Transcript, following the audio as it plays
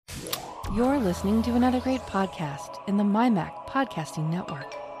You're listening to another great podcast in the MyMac Podcasting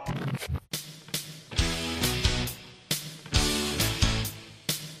Network.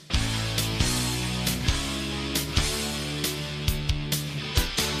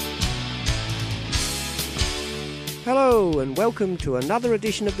 Hello and welcome to another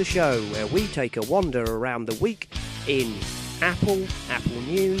edition of the show where we take a wander around the week in Apple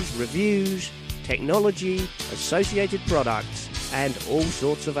news, reviews, technology, associated products, and all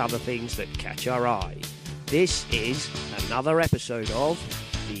sorts of other things that catch our eye. This is another episode of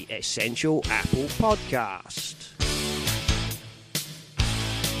the Essential Apple Podcast.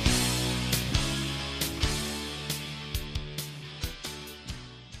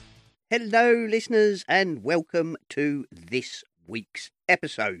 Hello, listeners, and welcome to this week's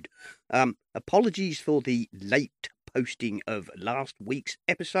episode. Apologies for the late posting of last week's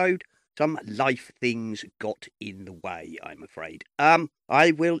episode. Some life things got in the way, I'm afraid.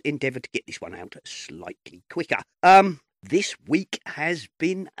 I will endeavour to get this one out slightly quicker. This week has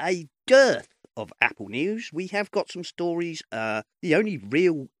been a dearth of Apple news. We have got some stories. The only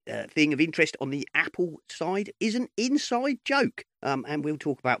real thing of interest on the Apple side is an inside joke. And we'll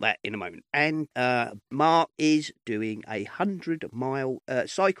talk about that in a moment. And Mark is doing a 100-mile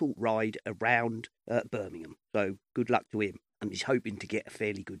cycle ride around Birmingham. So good luck to him. And he's hoping to get a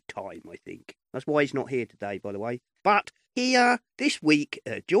fairly good time, I think. That's why he's not here today, by the way. But here, this week,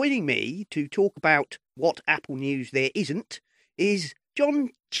 joining me to talk about what Apple news there isn't, is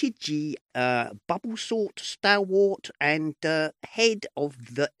John Chidgey, bubble sort stalwart and head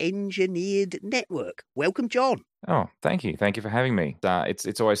of the Engineered Network. Welcome, John. Oh, thank you. Thank you for having me.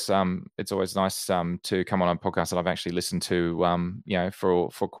 It's always nice to come on a podcast that I've actually listened to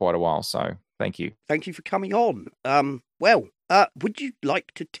for quite a while. So thank you. Thank you for coming on. Would you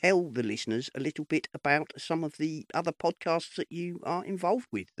like to tell the listeners a little bit about some of the other podcasts that you are involved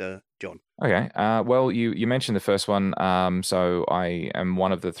with, John? Okay. Well, you mentioned the first one. So I am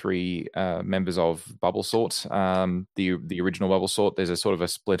one of the three members of Bubble Sort, the original Bubble Sort. There's a sort of a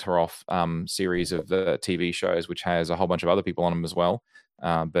splitter off series of the TV shows, which has a whole bunch of other people on them as well.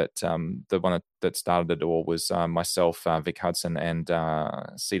 But the one that started it all was myself, Vic Hudson, and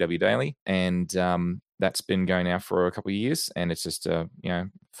CW Daily, and that's been going now for a couple of years, and it's just a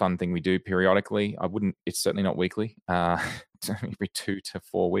fun thing we do periodically. It's certainly not weekly. Every 2 to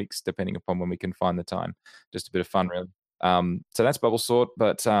 4 weeks, depending upon when we can find the time. Just a bit of fun, really. So that's Bubble Sort,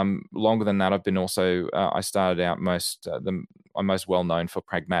 but longer than that, I've been also. I started out I'm most well known for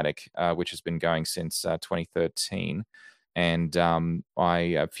Pragmatic, which has been going since 2013. And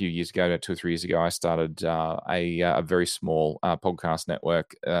a few years ago, 2 or 3 years ago, I started a very small podcast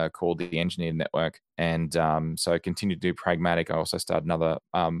network called the Engineered Network. And so I continued to do Pragmatic. I also started another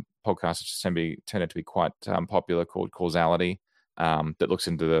podcast, which turned out to be quite popular, called Causality, that looks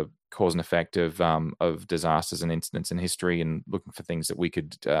into the cause and effect of disasters and incidents in history, and looking for things that we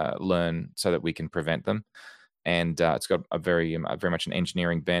could learn so that we can prevent them. And it's got a very much an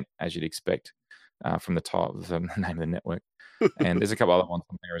engineering bent, as you'd expect. From the top of the name of the network, and there's a couple other ones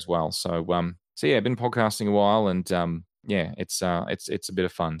on there as well. So yeah, I've been podcasting a while, and it's a bit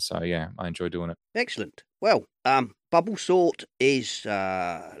of fun. So yeah, I enjoy doing it. Excellent. Well, Bubble Sort is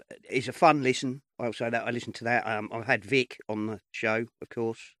a fun listen. I'll say that I listened to that. I've had Vic on the show, of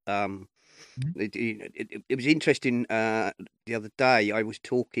course. It was interesting. The other day, I was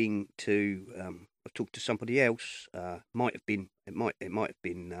talking to. I talked to somebody else. It might have been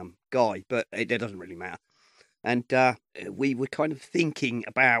Guy, but it doesn't really matter. And we were kind of thinking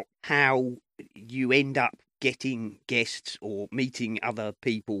about how you end up getting guests or meeting other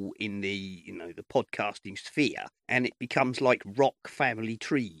people in the the podcasting sphere, and it becomes like rock family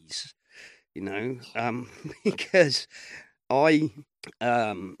trees, because I've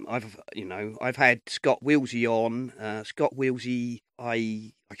had Scott Wilsey on. Scott Wilsey,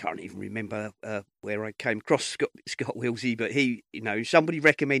 I can't even remember where I came across Scott Wilsey, but he, somebody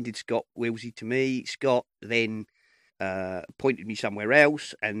recommended Scott Wilsey to me. Scott then pointed me somewhere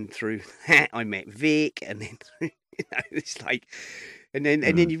else, and through that I met Vic, and then it's like, and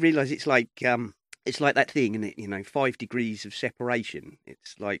then you realise it's like that thing, isn't it? 5 degrees of separation.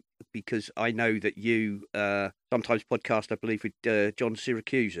 It's like, because I know that you sometimes podcast, I believe, with John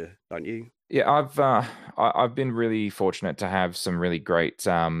Siracusa, don't you? Yeah, I've been really fortunate to have some really great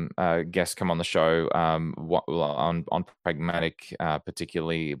guests come on the show on Pragmatic,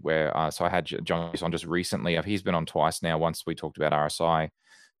 particularly, where so I had John on just recently. He's been on twice now. Once we talked about RSI,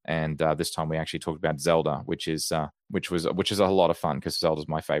 And this time we actually talked about Zelda, which is a lot of fun because Zelda's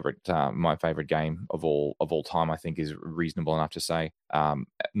my favorite game of all time. I think is reasonable enough to say.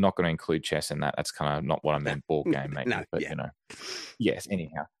 Not going to include chess in that. That's kind of not what I meant. Board game, maybe, No, but yeah. you know. Yes.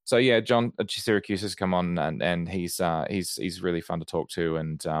 Anyhow, so yeah, John Syracuse has come on, and he's really fun to talk to,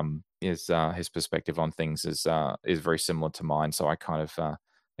 and his perspective on things is very similar to mine. So I kind of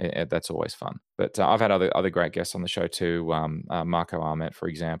that's always fun. But I've had other great guests on the show too. Marco Arment, for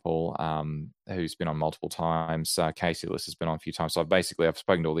example, who's been on multiple times. Casey Lewis has been on a few times. So I've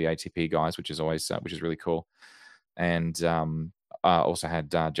spoken to all the ATP guys, which is really cool. And also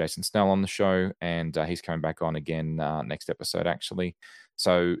had Jason Snell on the show, and he's coming back on again next episode, actually.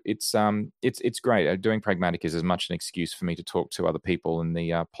 So it's great. Doing Pragmatic is as much an excuse for me to talk to other people in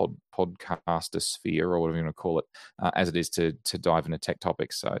the podcaster sphere, or whatever you want to call it, as it is to dive into tech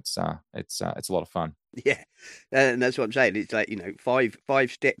topics. So it's a lot of fun. Yeah, and that's what I'm saying. It's like, you know,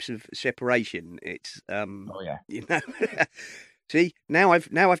 five steps of separation. It's Oh yeah. you know. See, now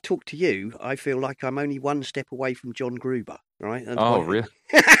I've talked to you, I feel like I'm only one step away from John Gruber, right? Really?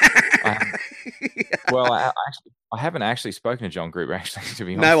 Well, I haven't actually spoken to John Gruber, actually, to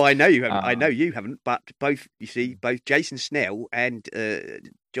be honest. No, I know you haven't. I know you haven't. But both Jason Snell and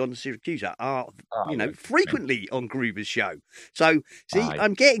John Syracuse are, frequently on Gruber's show. So, see,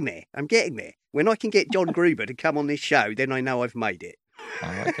 I'm getting there. When I can get John Gruber to come on this show, then I know I've made it.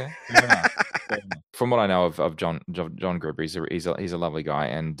 Oh, okay. Yeah. From what I know of John Gruber, he's a lovely guy,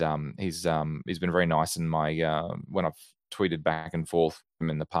 and he's been very nice in my when I've tweeted back and forth with him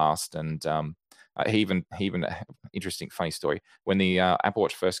in the past, and he even interesting funny story, when the Apple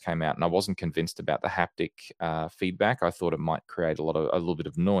Watch first came out, and I wasn't convinced about the haptic feedback. I thought it might create a little bit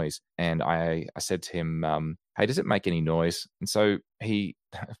of noise, and I said to him, hey, does it make any noise? And so he,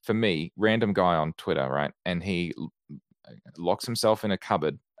 for me, random guy on Twitter, right, and he locks himself in a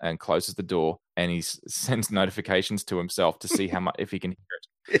cupboard and closes the door, and he sends notifications to himself to see how much, if he can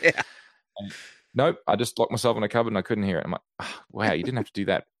hear it. Yeah. And, nope, I just locked myself in a cupboard and I couldn't hear it. I'm like, oh, wow, you didn't have to do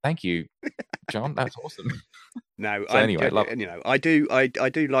that. Thank you, John. That's awesome. No, so anyway, I do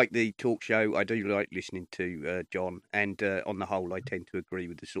like the talk show. I do like listening to John, and on the whole, I tend to agree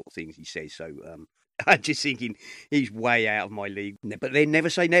with the sort of things he says. So I'm just thinking he's way out of my league. But then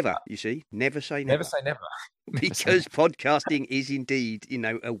never say never, you see. Never say never. Never say never. Because podcasting is indeed,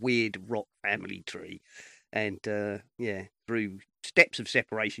 a weird rock family tree. And, through steps of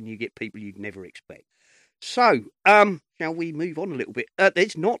separation, you get people you'd never expect. So, shall we move on a little bit?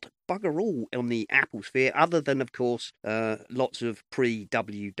 There's not bugger all on the Apple sphere, other than, of course, lots of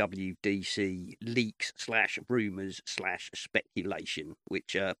pre-WWDC leaks / rumours / speculation,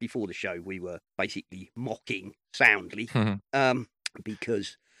 which before the show we were basically mocking soundly,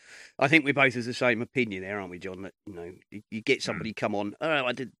 because I think we're both of the same opinion there, aren't we, John? That, you get somebody come on,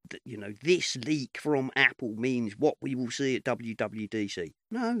 I did, this leak from Apple means what we will see at WWDC.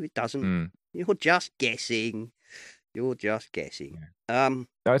 No, it doesn't. You're just guessing. No,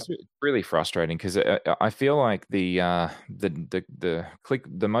 it's really frustrating because I feel like the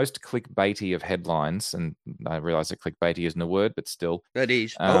most clickbaity of headlines, and I realise that clickbaity isn't a word, but still, it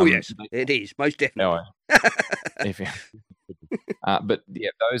is. Yes, it is most definitely. But yeah,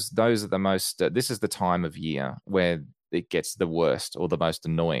 those are the most. This is the time of year where it gets the worst or the most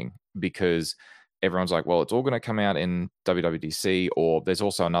annoying, because everyone's like, well, it's all going to come out in WWDC, or there's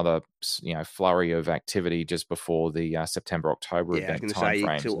also another, flurry of activity just before the September-October event time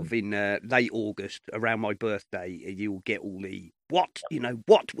frames. Sort of in late August, around my birthday, you'll get all the what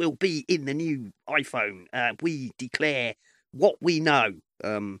will be in the new iPhone. We declare what we know.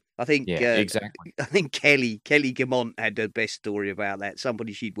 I think exactly. I think Kelly Gamont had the best story about that.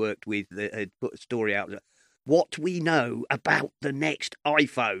 Somebody she'd worked with had put a story out. What we know about the next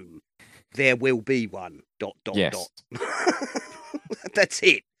iPhone. There will be one. ... That's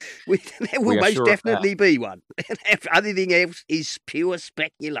it. There will most definitely be one. Anything else is pure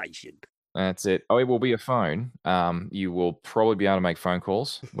speculation. That's it. Oh, it will be a phone. You will probably be able to make phone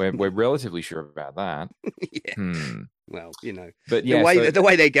calls. We're relatively sure about that. Yeah. Well, but the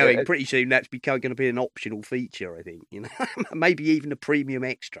way they're going, pretty soon that's going to be an optional feature. I think, maybe even a premium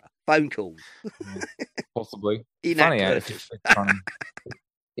extra phone call. Possibly.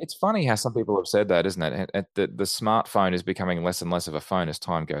 It's funny how some people have said that, isn't it? The smartphone is becoming less and less of a phone as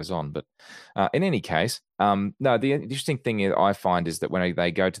time goes on. But in any case, no, the interesting thing I find is that when they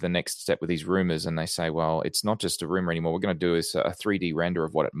go to the next step with these rumors and they say, well, it's not just a rumor anymore. We're going to do is a 3D render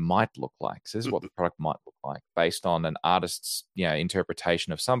of what it might look like. So this is what the product might look like based on an artist's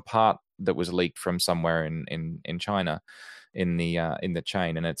interpretation of some part that was leaked from somewhere in China. in the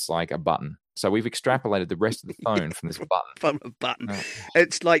chain, and it's like a button. So we've extrapolated the rest of the phone from this button. From a button. Oh,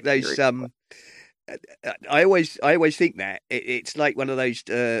 It's like those. I always think that it's like one of those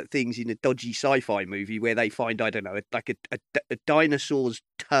things in a dodgy sci-fi movie where they find, I don't know, like a dinosaur's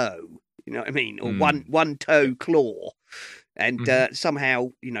toe. You know what I mean? Or one toe claw. And somehow,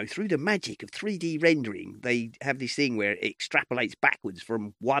 through the magic of 3D rendering, they have this thing where it extrapolates backwards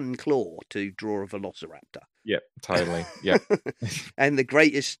from one claw to draw a velociraptor. Yep, totally. Yep. And the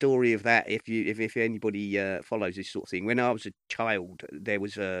greatest story of that, if anybody follows this sort of thing, when I was a child, there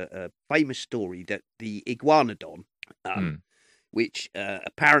was a famous story that the iguanodon, which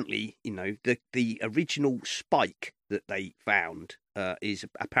apparently, the original spike that they found is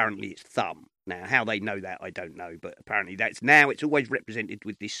apparently its thumb. Now, how they know that, I don't know, but apparently it's always represented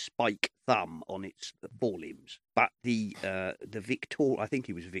with this spike thumb on its forelimbs. But I think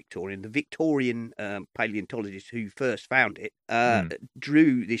he was Victorian, the Victorian paleontologist who first found it,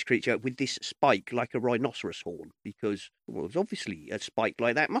 drew this creature with this spike like a rhinoceros horn, because it was obviously a spike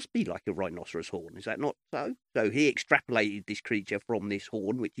like that must be like a rhinoceros horn. Is that not so? So he extrapolated this creature from this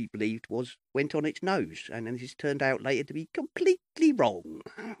horn, which he believed went on its nose, and then this turned out later to be completely wrong.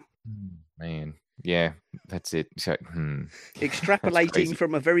 Man, yeah, that's it. So, Extrapolating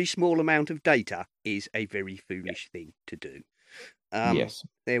from a very small amount of data is a very foolish thing to do. Yes.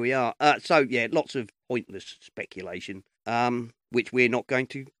 There we are. So, yeah, lots of pointless speculation, which we're not going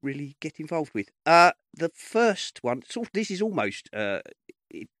to really get involved with. The first one, this is almost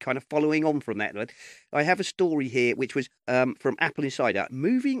kind of following on from that. I have a story here which was from Apple Insider.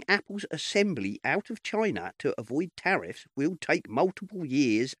 Moving Apple's assembly out of China to avoid tariffs will take multiple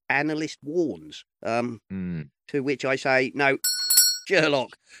years, analyst warns. To which I say, no,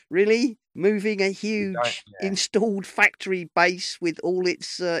 Sherlock, really? Moving a huge installed factory base with all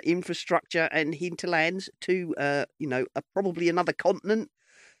its infrastructure and hinterlands to, probably another continent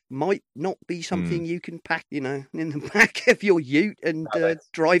might not be something you can pack, in the back of your ute and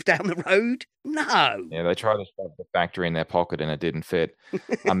drive down the road. No. Yeah, they tried to shove the factory in their pocket and it didn't fit.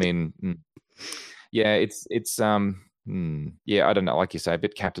 I mean, yeah, it's yeah, I don't know, like you say, a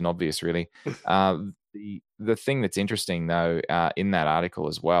bit Captain Obvious, really. The thing that's interesting though, in that article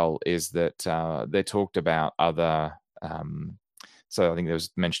as well, is that they talked about other. So I think there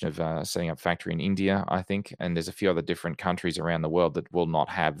was mention of setting up a factory in India, I think, and there's a few other different countries around the world that will not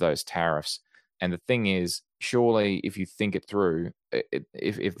have those tariffs. And the thing is, surely, if you think it through,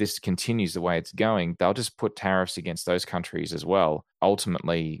 if this continues the way it's going, they'll just put tariffs against those countries as well.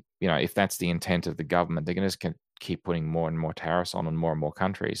 Ultimately, if that's the intent of the government, they're going to just keep putting more and more tariffs on and more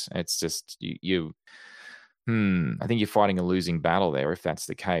countries. It's just I think you're fighting a losing battle there if that's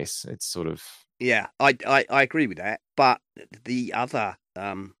the case. It's sort of. Yeah, I agree with that. But the other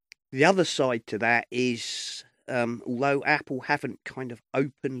side to that is, although Apple haven't kind of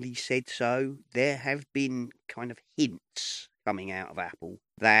openly said so, there have been kind of hints coming out of Apple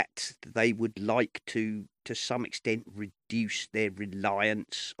that they would like to some extent reduce their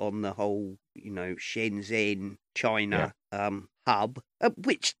reliance on the whole, Shenzhen, China hub,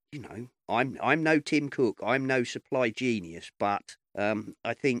 which, I'm no Tim Cook, I'm no supply genius, but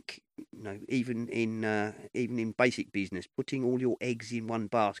I think, even in basic business, putting all your eggs in one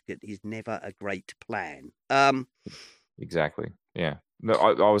basket is never a great plan. Exactly. Yeah. No,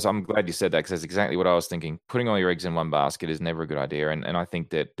 I'm glad you said that, because that's exactly what I was thinking. Putting all your eggs in one basket is never a good idea, and I think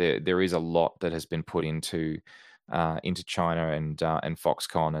that there is a lot that has been put into China and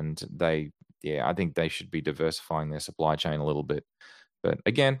Foxconn, and I think they should be diversifying their supply chain a little bit. But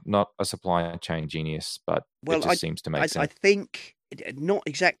again, not a supply chain genius, but it just seems to make sense. I think not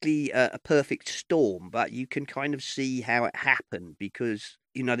exactly a perfect storm, but you can kind of see how it happened, because,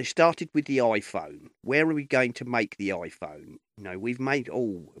 they started with the iPhone. Where are we going to make the iPhone?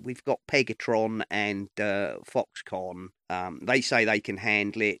 We've got Pegatron and Foxconn. They say they can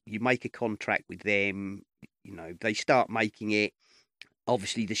handle it. You make a contract with them. They start making it.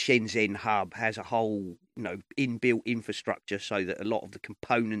 Obviously, the Shenzhen hub has a whole, inbuilt infrastructure so that a lot of the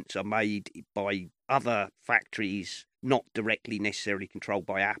components are made by other factories, not directly necessarily controlled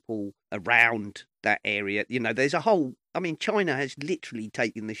by Apple, around that area. There's a whole. China has literally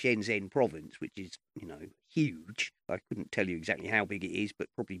taken the Shenzhen province, which is, huge. I couldn't tell you exactly how big it is, but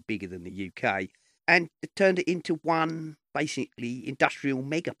probably bigger than the UK, and turned it into one, basically, industrial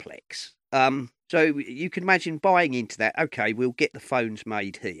megaplex. So you can imagine buying into that. Okay, we'll get the phones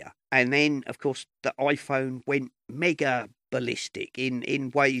made here. And then, of course, the iPhone went mega ballistic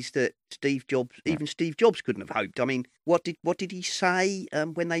in ways that Steve Jobs couldn't have hoped. What did he say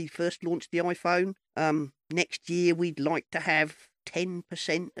when they first launched the iPhone? Next year we'd like to have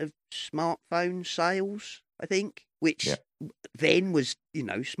 10% of smartphone sales, I think. which then was,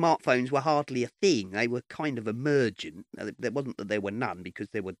 smartphones were hardly a thing. They were kind of emergent. There wasn't that there were none, because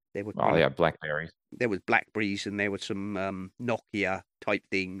there were Blackberries. There was Blackberries, and there were some Nokia type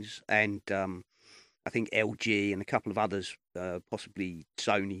things, and I think LG and a couple of others, possibly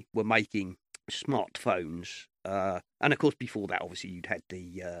Sony, were making smartphones. And of course, before that, obviously, you'd had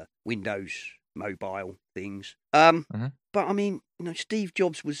the Windows mobile things. But I mean, Steve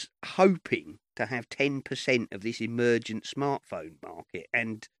Jobs was hoping to have 10% of this emergent smartphone market,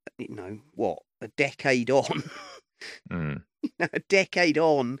 and a decade on, a decade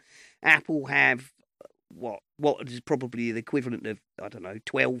on, Apple have what is probably the equivalent of, I don't know,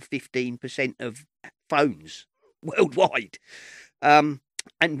 12-15% of phones worldwide. And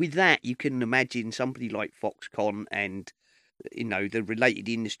with that, you can imagine somebody like Foxconn and the related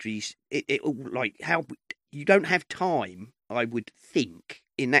industries. How you don't have time, I would think,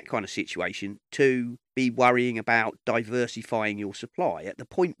 in that kind of situation, to be worrying about diversifying your supply. At the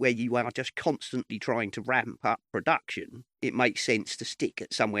point where you are just constantly trying to ramp up production, it makes sense to stick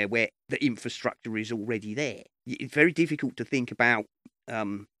at somewhere where the infrastructure is already there. It's very difficult to think about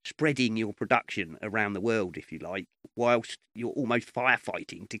spreading your production around the world, if you like, whilst you're almost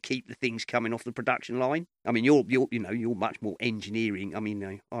firefighting to keep the things coming off the production line. I mean, you're much more engineering. I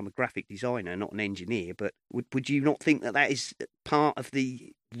mean, I'm a graphic designer, not an engineer, but would you not think that is part of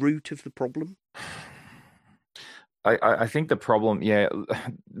the root of the problem? I think the problem,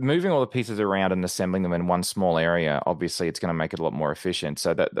 moving all the pieces around and assembling them in one small area, obviously it's going to make it a lot more efficient.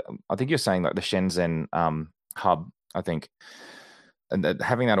 So I think you're saying like the Shenzhen hub, I think, and that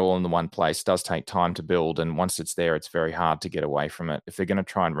having that all in the one place does take time to build. And once it's there, it's very hard to get away from it. If they're going to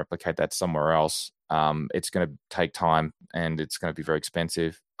try and replicate that somewhere else, it's going to take time and it's going to be very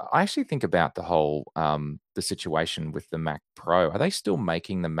expensive. I actually think about the whole the situation with the Mac Pro. Are they still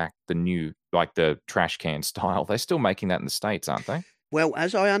making the Mac, the new, like the trash can style? They're still making that in the States, aren't they? Well,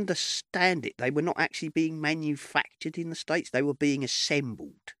 as I understand it, they were not actually being manufactured in the States. They were being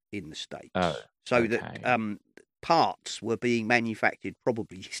assembled in the States. So okay. That parts were being manufactured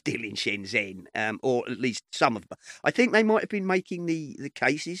probably still in Shenzhen, or at least some of them. I think they might have been making the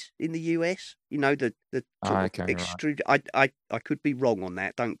cases in the US, the sort of extrude. Right. I could be wrong on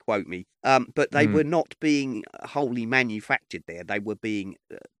that, don't quote me. But they were not being wholly manufactured there. They were being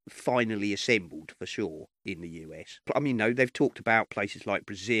finally assembled for sure in the US. I mean, they've talked about places like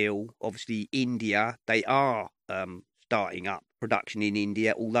Brazil, obviously India. They are starting up production in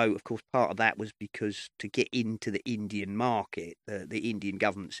India, although, of course, part of that was because to get into the Indian market, the Indian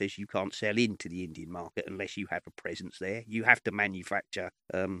government says you can't sell into the Indian market unless you have a presence there. You have to manufacture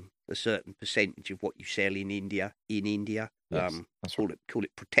a certain percentage of what you sell in India. Yes, call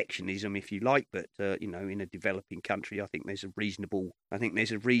it protectionism if you like, but in a developing country, I think there's a reasonable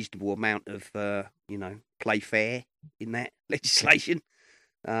amount of play fair in that legislation.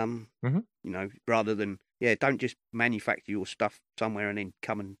 Rather than don't just manufacture your stuff somewhere and then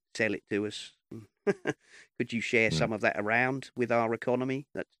come and sell it to us. Could you share some of that around with our economy?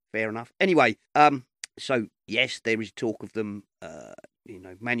 That's fair enough. Anyway, so yes, there is talk of them,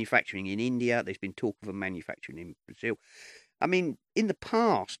 manufacturing in India. There's been talk of them manufacturing in Brazil. I mean, in the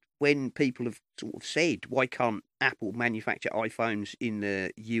past, when people have sort of said, why can't Apple manufacture iPhones in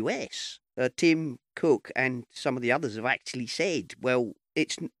the US? Tim Cook and some of the others have actually said, well,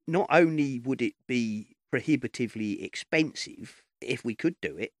 it's not only would it be prohibitively expensive if we could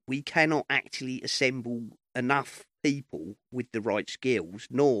do it, we cannot actually assemble enough people with the right skills,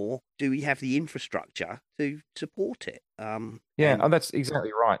 nor do we have the infrastructure to support it. That's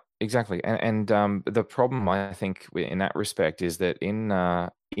exactly right. Exactly. And the problem, I think, in that respect is that in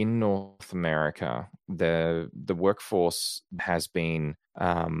North America, the workforce has been...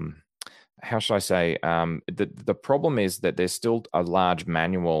 how should I say? The problem is that there's still a large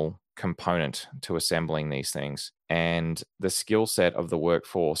manual component to assembling these things, and the skill set of the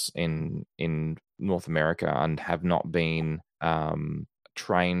workforce in North America and have not been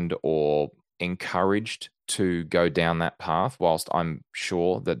trained or encouraged to go down that path. Whilst I'm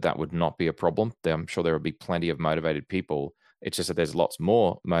sure that would not be a problem, I'm sure there would be plenty of motivated people. It's just that there's lots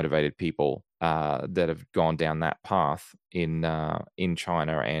more motivated people that have gone down that path in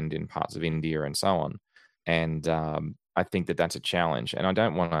China and in parts of India and so on. And I think that's a challenge. And I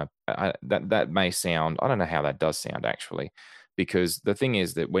don't want to. That may sound. I don't know how that does sound actually, because the thing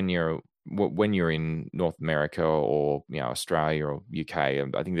is that when you're in North America or Australia or UK,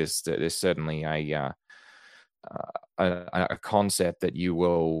 I think there's certainly a concept that you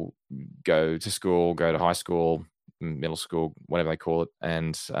will go to school, go to high school, middle school, whatever they call it,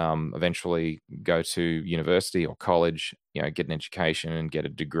 and eventually go to university or college, get an education and get a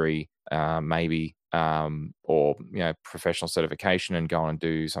degree, maybe, or professional certification, and go on and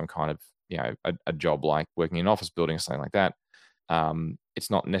do some kind of a job like working in an office building or something like that. It's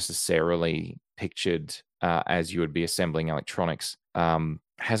not necessarily pictured as you would be assembling electronics. It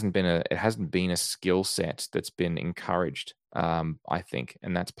hasn't been a skill set that's been encouraged, I think,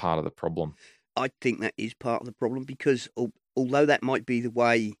 and that's part of the problem. I think that is part of the problem because although that might be the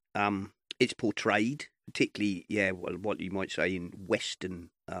way it's portrayed, particularly, what you might say in Western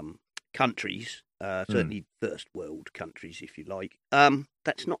countries, certainly first world countries, if you like,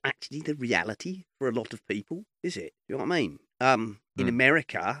 that's not actually the reality for a lot of people, is it? You know what I mean? In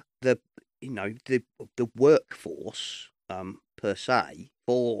America, the workforce per se,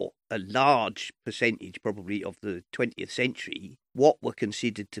 for a large percentage probably of the 20th century, what were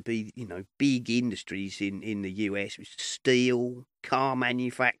considered to be, big industries in the US was steel, car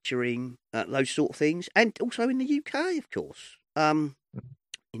manufacturing, those sort of things, and also in the UK, of course.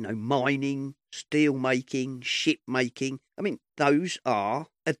 Mining, steel making, ship making. I mean,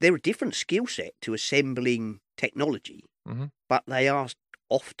 they're a different skill set to assembling technology, but they are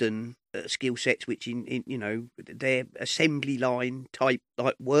often skill sets which they're assembly line type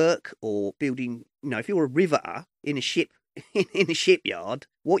like work, or building. If you're a riveter in a ship in a shipyard,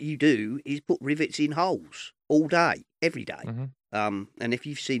 what you do is put rivets in holes all day, every day. And if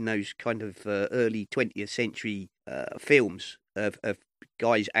you've seen those kind of early 20th century films of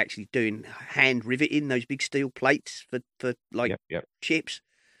guys actually doing hand riveting those big steel plates for ships,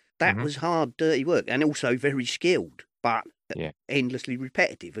 that was hard, dirty work, and also very skilled, but endlessly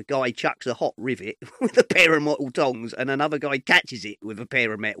repetitive. A guy chucks a hot rivet with a pair of metal tongs, and another guy catches it with a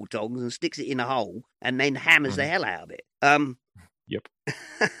pair of metal tongs and sticks it in a hole, and then hammers the hell out of it.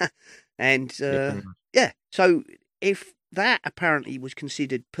 And so if that apparently was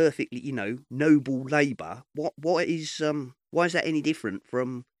considered perfectly, noble labour, why is that any different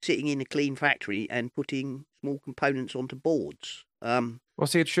from sitting in a clean factory and putting small components onto boards? Well,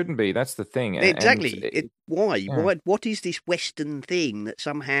 see, it shouldn't be. That's the thing. Exactly. Why? Yeah. What is this Western thing that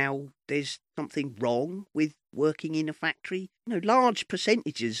somehow there's something wrong with working in a factory? Large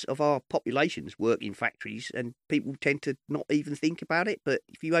percentages of our populations work in factories, and people tend to not even think about it. But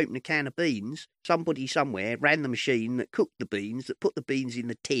if you open a can of beans, somebody somewhere ran the machine that cooked the beans, that put the beans in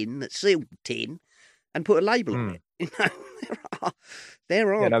the tin, that sealed the tin, and put a label on it.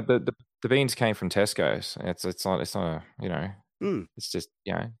 There are. The beans came from Tesco's. It's not it's just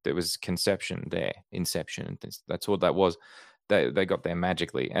there was inception. That's what that was. They got there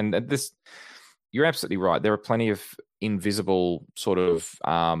magically, and this, you're absolutely right. There are plenty of invisible sort of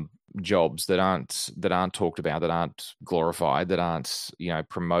jobs that aren't talked about, that aren't glorified, that aren't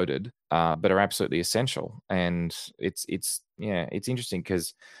promoted, but are absolutely essential. And it's interesting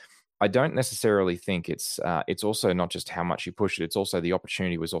because I don't necessarily think it's also not just how much you push it. It's also the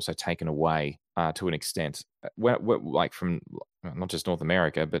opportunity was also taken away to an extent. Like from not just North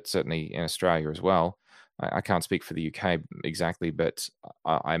America, but certainly in Australia as well. I can't speak for the UK exactly, but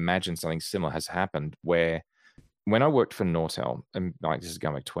I imagine something similar has happened where when I worked for Nortel, and like this is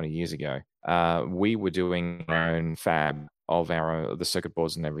going back 20 years ago, we were doing our own fab of the circuit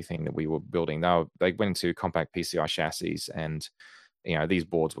boards and everything that we were building. They went into compact PCI chassis, and these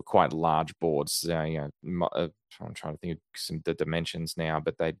boards were quite large boards. I'm trying to think of the dimensions now,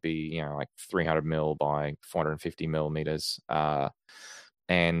 but they'd be like 300 mil by 450 millimeters,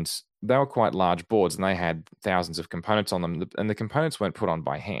 and they were quite large boards, and they had thousands of components on them. And the components weren't put on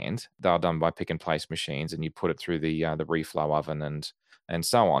by hand; they were done by pick and place machines, and you put it through the reflow oven and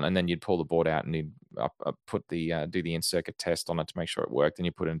so on. And then you'd pull the board out and you'd put do the in-circuit test on it to make sure it worked. Then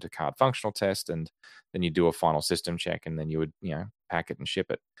you put it into card functional test, and then you do a final system check, and then you would pack it and ship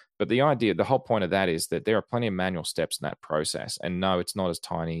it. But the whole point of that is that there are plenty of manual steps in that process. And no, it's not as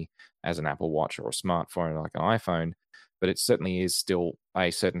tiny as an Apple Watch or a smartphone like an iPhone, but it certainly is still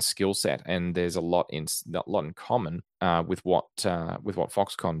a certain skill set, and there's a lot in common with what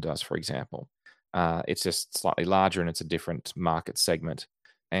Foxconn does, for example. It's just slightly larger, and it's a different market segment.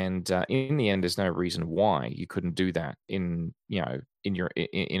 And in the end, there's no reason why you couldn't do that in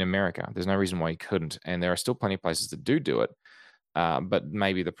America. There's no reason why you couldn't, and there are still plenty of places that do it. But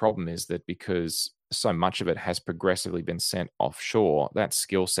maybe the problem is that because so much of it has progressively been sent offshore, that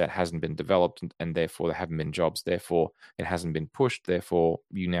skill set hasn't been developed, and therefore there haven't been jobs. Therefore, it hasn't been pushed. Therefore,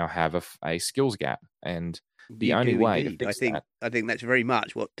 you now have a skills gap. And the only way to fix that, I think that's very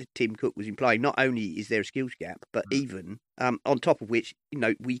much what Tim Cook was implying. Not only is there a skills gap, but even on top of which,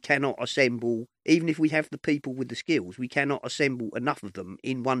 we cannot assemble, even if we have the people with the skills, we cannot assemble enough of them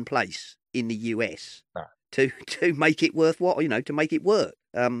in one place in the US. to make it worthwhile, to make it work.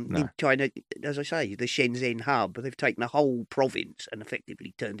 No. In China, as I say, the Shenzhen hub, they've taken a whole province and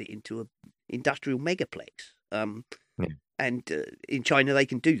effectively turned it into an industrial megaplex. Yeah. And in China, they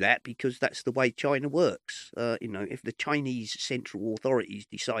can do that because that's the way China works. If the Chinese central authorities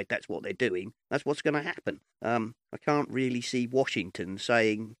decide that's what they're doing, that's what's going to happen. I can't really see Washington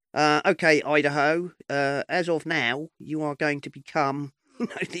saying, "Okay, Idaho, as of now, you are going to become,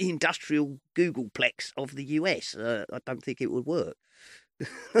 the industrial Googleplex of the US." I don't think it would work.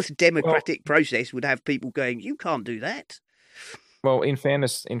 The democratic process would have people going, "You can't do that." Well, in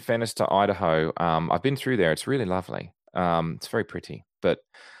fairness to Idaho, I've been through there. It's really lovely. It's very pretty. But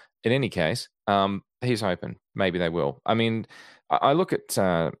in any case, he's hoping maybe they will. I mean, I look at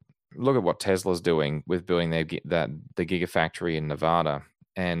what Tesla's doing with building the Gigafactory in Nevada,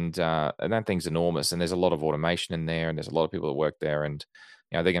 and that thing's enormous. And there's a lot of automation in there, and there's a lot of people that work there, and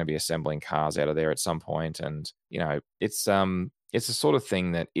they're going to be assembling cars out of there at some point. And it's the sort of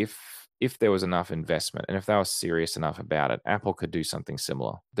thing that if there was enough investment and if they were serious enough about it, Apple could do something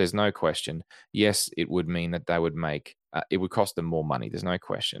similar. There's no question. Yes, it would mean that they would make it would cost them more money. There's no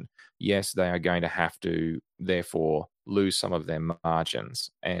question. Yes, they are going to have to therefore lose some of their margins,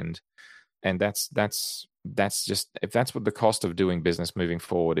 and that's just, if that's what the cost of doing business moving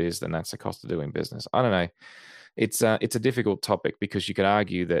forward is, then that's the cost of doing business. I don't know. It's a difficult topic because you could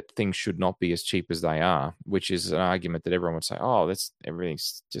argue that things should not be as cheap as they are, which is an argument that everyone would say, "Oh,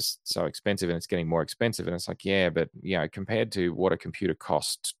 everything's just so expensive and it's getting more expensive." And it's like, yeah, but compared to what a computer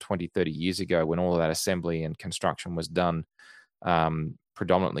cost 20, 30 years ago when all of that assembly and construction was done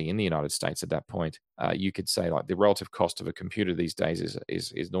predominantly in the United States at that point, you could say like the relative cost of a computer these days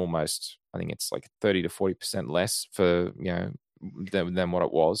is almost, I think it's like 30 to 40% less for than what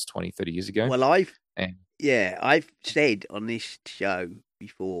it was 20, 30 years ago. Well, I've said on this show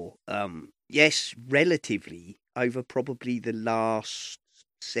before, yes, relatively over probably the last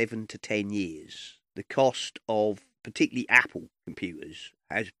 7 to 10 years, the cost of particularly Apple computers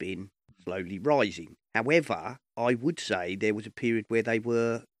has been slowly rising. However, I would say there was a period where they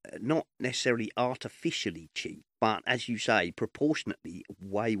were not necessarily artificially cheap, but as you say, proportionately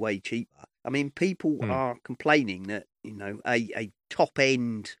way, way cheaper. I mean, people are complaining that, a top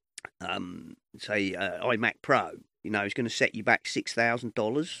end say iMac Pro, is going to set you back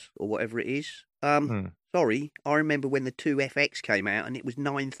 $6,000 or whatever it is. Sorry, I remember when the 2FX came out and it was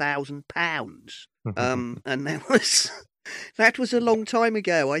 £9,000. And that was a long time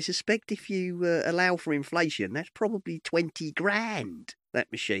ago. I suspect if you allow for inflation, that's probably 20 grand.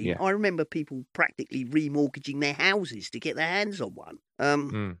 That machine. Yeah. I remember people practically remortgaging their houses to get their hands on one.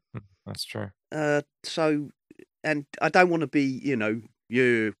 That's true. So, and I don't want to be,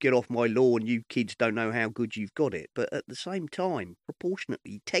 get off my lawn, you kids don't know how good you've got it. But at the same time,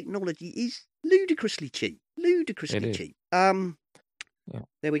 proportionately, technology is ludicrously cheap. Ludicrously cheap.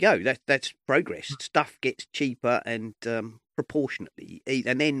 There we go. That's progress. Stuff gets cheaper and proportionately.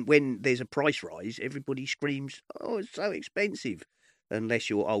 And then when there's a price rise, everybody screams, "Oh, it's so expensive." Unless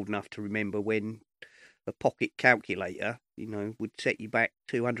you're old enough to remember when a pocket calculator, would set you back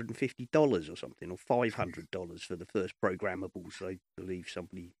 $250 or something, or $500 for the first programmables, I believe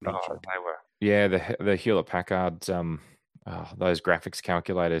somebody mentioned. Oh, they were. Yeah, the Hewlett-Packard, those graphics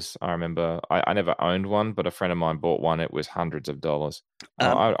calculators. I remember I never owned one, but a friend of mine bought one. It was hundreds of dollars.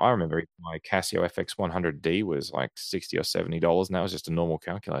 I remember my Casio FX100D was like $60 or $70, and that was just a normal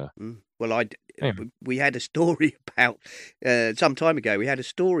calculator. Well, we had a story about some time ago. We had a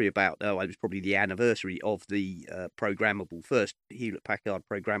story about it was probably the anniversary of the programmable first Hewlett-Packard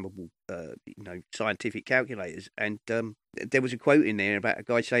programmable scientific calculators, and there was a quote in there about a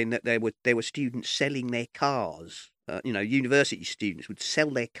guy saying that there were students selling their cars. University students would sell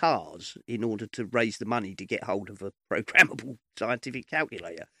their cars in order to raise the money to get hold of a programmable scientific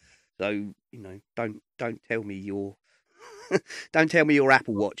calculator. So, don't tell me your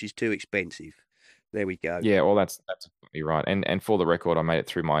Apple Watch is too expensive. There we go. Yeah, well, that's absolutely right. And for the record, I made it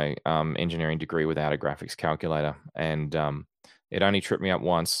through my engineering degree without a graphics calculator, and it only tripped me up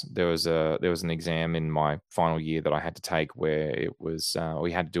once. There was an exam in my final year that I had to take where it was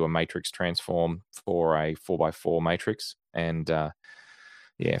we had to do a matrix transform for a 4x4 matrix, and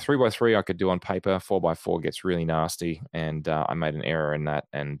 3x3 I could do on paper. 4x4 gets really nasty, and I made an error in that.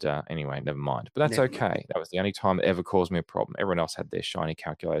 And anyway, never mind. But that's okay. That was the only time it ever caused me a problem. Everyone else had their shiny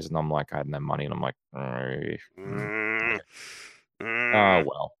calculators, and I'm like, I had no money, and I'm like, oh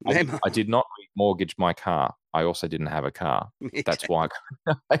well. I did not remortgage my car. I also didn't have a car. That's why.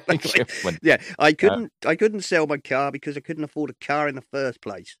 I couldn't sell my car because I couldn't afford a car in the first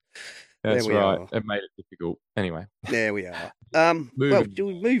place. There That's we right. are. It made it difficult. Anyway, There we are. Well, moving. shall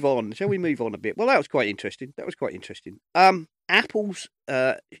we move on? Shall we move on a bit? Well, that was quite interesting. Apple's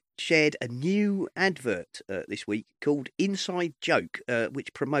shared a new advert this week called Inside Joke,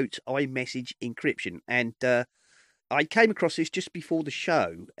 which promotes iMessage encryption. And I came across this just before the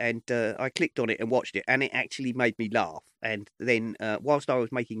show, and I clicked on it and watched it, and it actually made me laugh. And then, whilst I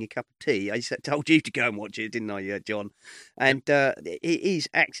was making a cup of tea, I told you to go and watch it, didn't I, John? And it is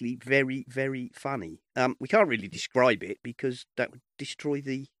actually very, very funny. We can't really describe it because that would destroy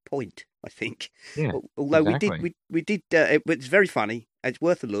the point, I think. Yeah, Although exactly. we did. It's very funny. It's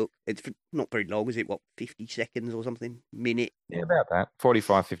worth a look. It's not very long, is it? What, 50 seconds or something? Minute? Yeah, about that.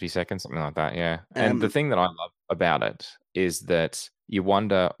 45, 50 seconds, something like that. Yeah. And the Um, thing that I love about it is that you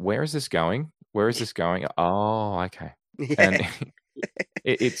wonder, where is this going? Where is this going? Oh, okay. yeah. And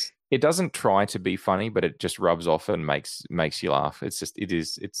it doesn't try to be funny, but it just rubs off and makes you laugh.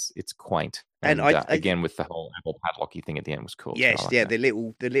 It's quaint. And And I again, with the whole Apple padlocky thing at the end was cool. So I Yes, like yeah, that.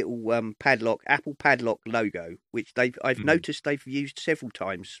 the little padlock, Apple padlock logo, which I've Mhm. noticed they've used several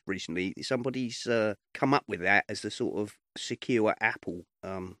times recently. Somebody's come up with that as the sort of secure Apple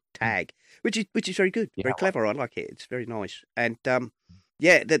tag, which is very good, Yeah, very clever. I like it. It's very nice, and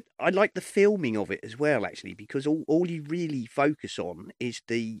yeah, I like the filming of it as well, actually, because all you really focus on is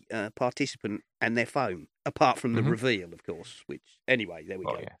the participant and their phone, apart from the hmm reveal, of course. Which anyway, there we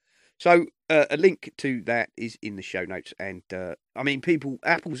oh go. yeah, So a link to that is in the show notes, and I mean,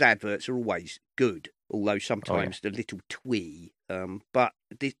 Apple's adverts are always good, although oh yeah, sometimes a little twee. But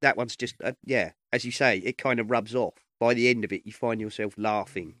that one's just yeah, as you say, it kind of rubs off. By the end of it, you find yourself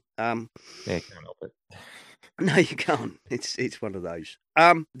laughing. yeah. Can't help it. No, you can't. It's one of those.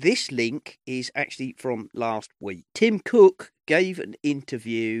 This link is actually from last week. Tim Cook gave an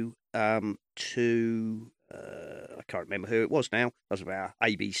interview to I can't remember who it was now. It was about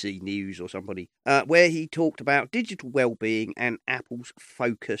ABC News or somebody, where he talked about digital well-being and Apple's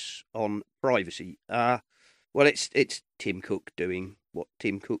focus on privacy. Well, it's Tim Cook doing what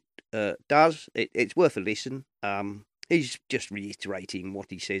Tim Cook does. It's worth a listen. He's just reiterating what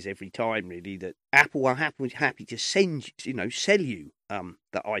he says every time, really, that Apple are happy to sell you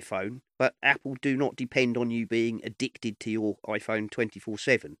the iPhone, but Apple do not depend on you being addicted to your iPhone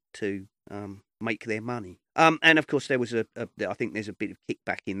 24/7 to make their money. And of course, there was I think there's a bit of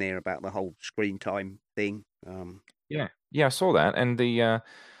kickback in there about the whole screen time thing. Yeah, yeah. I saw that, and the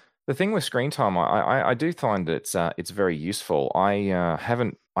thing with screen time, I do find it's very useful. I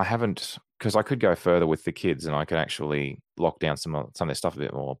haven't because I could go further with the kids and I could actually lock down some of their stuff a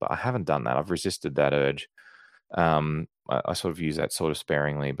bit more, but I haven't done that. I've resisted that urge. I sort of use that sort of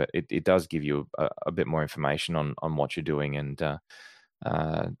sparingly, but it does give you a bit more information on what you're doing, and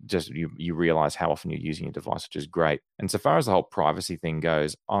just you realize how often you're using your device, which is great. And so far as the whole privacy thing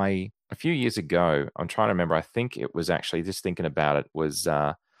goes, a few years ago, I'm trying to remember. I think it was actually just thinking about it was.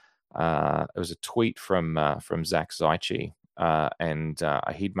 It was a tweet from Zach Zychi, and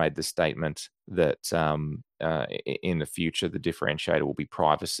he'd made the statement that in the future the differentiator will be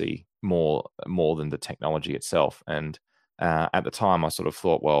privacy more than the technology itself. And at the time, I sort of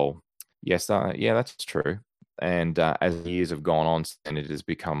thought, well, yes, yeah, that's true. And as years have gone on, and it has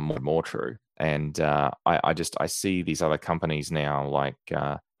become more and more true. And I see these other companies now, like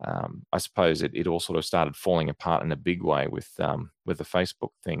I suppose it all sort of started falling apart in a big way with the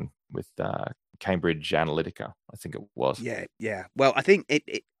Facebook thing with Cambridge Analytica, I think it was. Yeah, yeah. Well, I think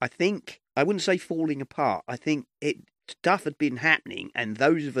I think I wouldn't say falling apart. I think stuff had been happening, and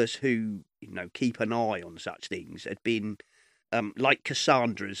those of us who keep an eye on such things had been like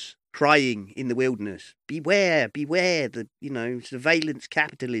Cassandra's crying in the wilderness, "Beware, beware! The surveillance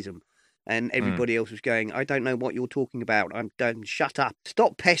capitalism." And Mm, everybody else was going, "I don't know what you're talking about. I'm done. Shut up.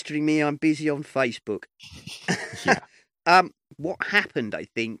 Stop pestering me. I'm busy on Facebook." yeah. What happened, I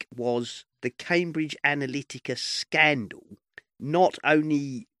think, was the Cambridge Analytica scandal not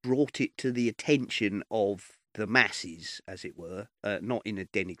only brought it to the attention of the masses, as it were, not in a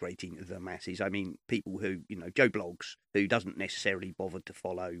denigrating the masses. I mean, people who, Joe Blogs, who doesn't necessarily bother to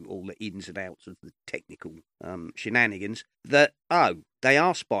follow all the ins and outs of the technical shenanigans, that, they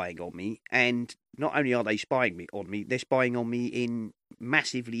are spying on me. And not only are they spying on me, they're spying on me in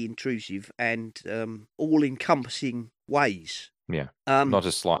massively intrusive and all-encompassing ways. Yeah. Not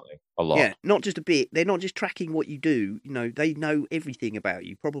just slightly, a Yeah, lot. not just a bit. They're not just tracking what you do. They know everything about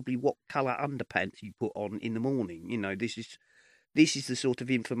you. Probably what colour underpants you put on in the morning. This is the sort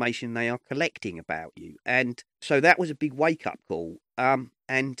of information they are collecting about you. And so that was a big wake-up call.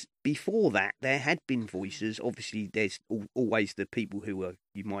 And before that, there had been voices. Obviously, there's always the people who are,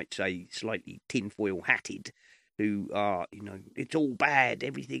 you might say, slightly tinfoil hatted, who are, it's all bad,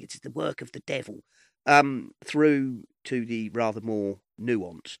 everything, it's the work of the devil, through to the rather more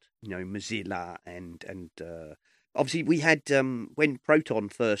nuanced, Mozilla and obviously we had when Proton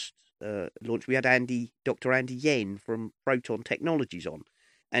first launched, we had Dr. Andy Yen from Proton Technologies on,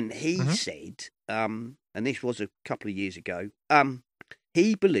 and he said, and this was a couple of years ago,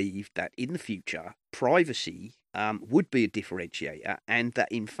 he believed that in the future privacy would be a differentiator, and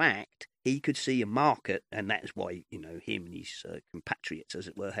that in fact he could see a market, and that's why him and his compatriots, as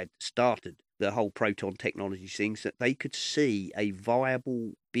it were, had started the whole Proton Technologies things, that they could see a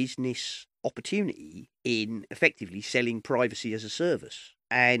viable business opportunity in effectively selling privacy as a service,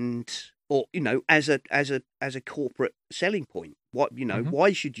 or as a corporate selling point.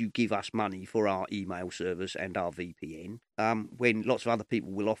 Why should you give us money for our email service and our VPN when lots of other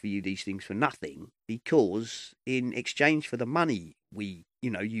people will offer you these things for nothing? Because in exchange for the money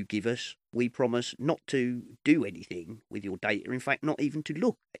you give us, we promise not to do anything with your data. In fact, not even to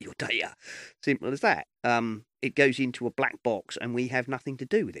look at your data. Simple as that. It goes into a black box, and we have nothing to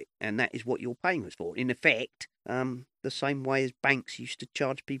do with it. And that is what you're paying us for. In effect, the same way as banks used to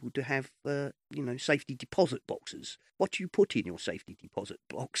charge people to have, safety deposit boxes. What you put in your safety deposit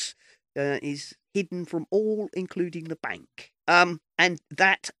box is hidden from all, including the bank. And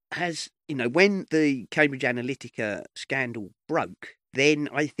that has, when the Cambridge Analytica scandal broke, then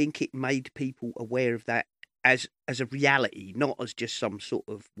I think it made people aware of that as a reality, not as just some sort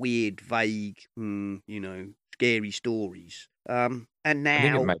of weird, vague, scary stories. And now I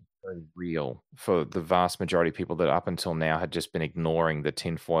think it made it very real for the vast majority of people that up until now had just been ignoring the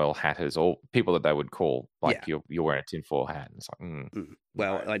tinfoil hatters, or people that they would call like you're wearing a tinfoil hat. And it's like,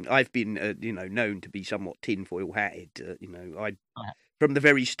 well, no. I've been known to be somewhat tinfoil hatted. From the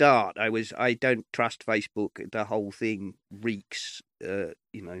very start, I don't trust Facebook. The whole thing reeks, to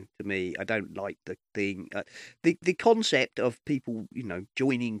me. I don't like the thing. The concept of people,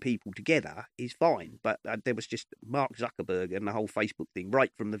 joining people together is fine. But there was just Mark Zuckerberg and the whole Facebook thing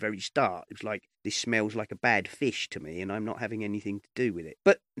right from the very start. It was like, this smells like a bad fish to me, and I'm not having anything to do with it.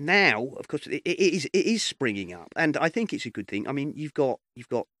 But now, of course, it is springing up, and I think it's a good thing. I mean, you've got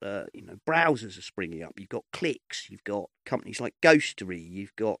browsers are springing up. You've got Clicks. You've got companies like Ghostery.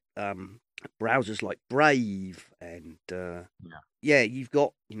 You've got browsers like Brave, and you've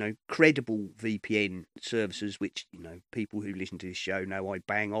got credible VPN services, which people who listen to this show know I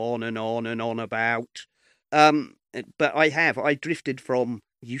bang on and on and on about. But I drifted from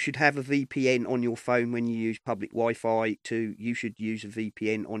you should have a VPN on your phone when you use public Wi-Fi to you should use a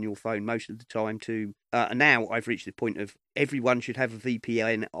VPN on your phone most of the time to and now I've reached the point of everyone should have a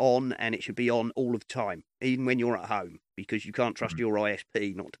VPN on, and it should be on all of the time, even when you're at home, because you can't trust your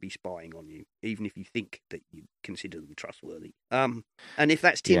ISP not to be spying on you, even if you think that you consider them trustworthy. And if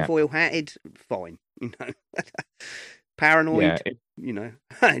that's tinfoil hatted, fine. Paranoid,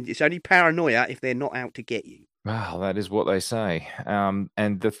 it's only paranoia if they're not out to get you. Well, that is what they say. And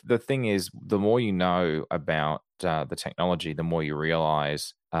the thing is, the more you know about the technology, the more you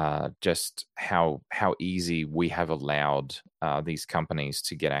realize just how easy we have allowed these companies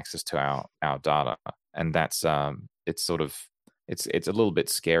to get access to our data, and that's it's a little bit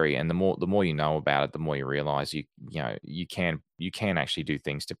scary. And the more you know about it, the more you realize you can actually do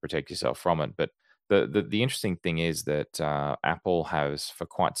things to protect yourself from it. But the interesting thing is that Apple has for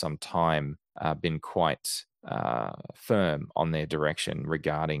quite some time been quite firm on their direction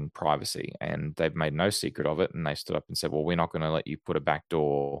regarding privacy, and they've made no secret of it, and they stood up and said, well, we're not going to let you put a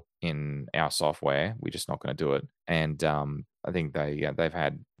backdoor in our software, we're just not going to do it. And I think they've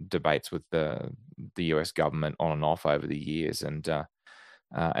had debates with the US government on and off over the years, and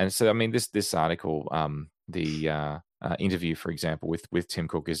so I mean this article, the interview, for example, with Tim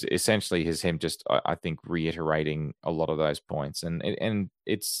Cook is essentially him just, I think, reiterating a lot of those points, and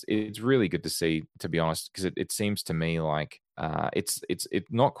it's really good to see, to be honest, because it seems to me like it's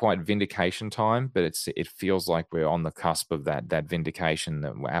not quite vindication time, but it feels like we're on the cusp of that vindication,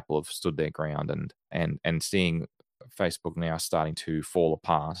 that Apple have stood their ground, and seeing Facebook now starting to fall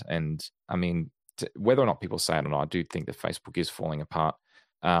apart. And I mean, whether or not people say it or not, I do think that Facebook is falling apart.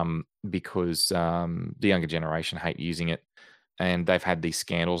 Because the younger generation hate using it, and they've had these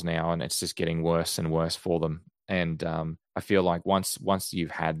scandals now, and it's just getting worse and worse for them. And I feel like once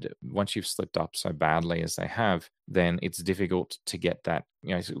you've slipped up so badly as they have, then it's difficult to get that,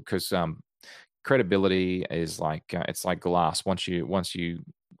 because credibility is like it's like glass. Once you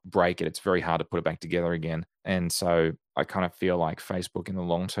break it, it's very hard to put it back together again. And so I kind of feel like Facebook in the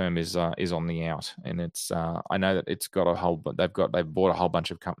long term is on the out, and it's I know that it's got but they've bought a whole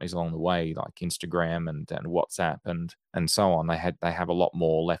bunch of companies along the way, like Instagram and WhatsApp and so on. They have a lot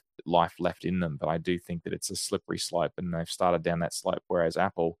more life left in them, but I do think that it's a slippery slope, and they've started down that slope. Whereas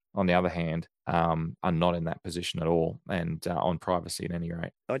Apple, on the other hand, are not in that position at all, and on privacy at any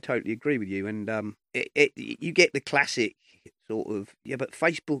rate. I totally agree with you, and you get the classic sort of, yeah, but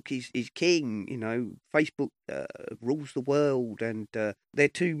Facebook is king, Facebook rules the world, and they're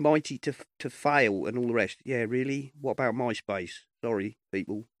too mighty to fail, and all the rest. Yeah, really? What about MySpace? Sorry,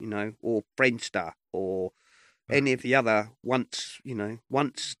 people, or Friendster, or any of the other once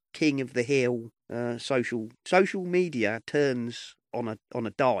king of the hill social media turns on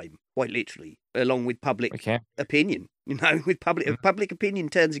a dime, quite literally, along with public opinion. With public opinion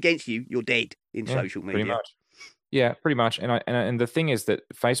turns against you, you're dead in social media. Pretty much. Yeah, pretty much. And the thing is that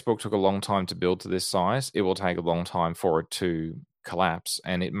Facebook took a long time to build to this size. It will take a long time for it to collapse,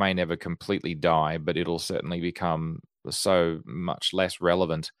 and it may never completely die, but it'll certainly become so much less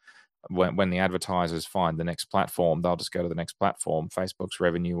relevant. When the advertisers find the next platform, they'll just go to the next platform. Facebook's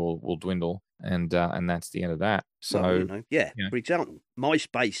revenue will dwindle, and that's the end of that. So, For example,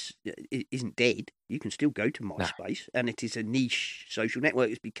 MySpace isn't dead. You can still go to MySpace, and it is a niche social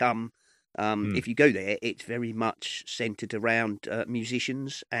network. It's become, if you go there, it's very much centered around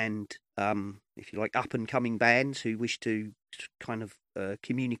musicians and, if you like, up and coming bands who wish to kind of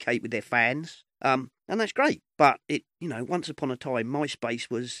communicate with their fans. And that's great, but once upon a time, MySpace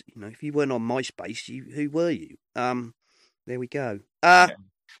was, if you weren't on MySpace, who were you? There we go.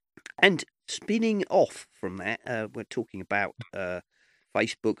 And spinning off from that, we're talking about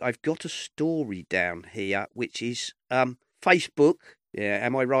Facebook. I've got a story down here, which is Facebook. Yeah,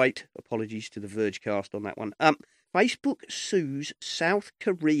 am I right? Apologies to the Vergecast on that one. Facebook sues South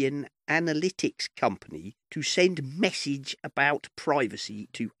Korean analytics company to send message about privacy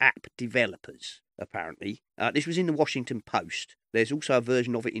to app developers, apparently. This was in the Washington Post. There's also a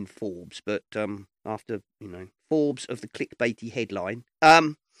version of it in Forbes, but after, Forbes of the clickbaity headline.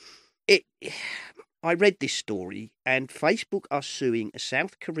 I read this story, and Facebook are suing a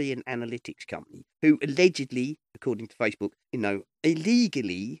South Korean analytics company who allegedly, according to Facebook,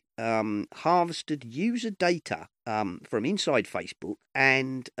 illegally harvested user data from inside Facebook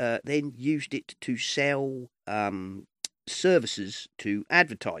and then used it to sell services to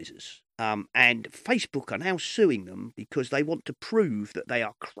advertisers. And Facebook are now suing them because they want to prove that they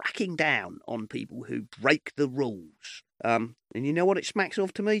are cracking down on people who break the rules. And you know what it smacks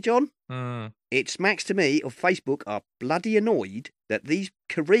of to me, John? It smacks to me of Facebook are bloody annoyed that these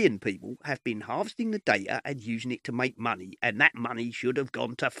Korean people have been harvesting the data and using it to make money, and that money should have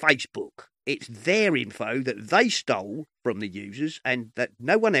gone to Facebook. It's their info that they stole from the users, and that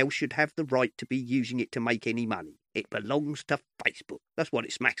no one else should have the right to be using it to make any money. It belongs to Facebook. That's what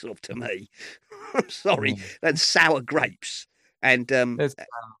it smacks of to me. I'm sorry, that's sour grapes and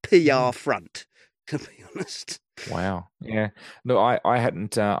PR front, to be honest. Wow. Yeah. No, I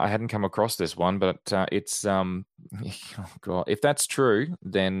hadn't come across this one, but it's oh God, if that's true,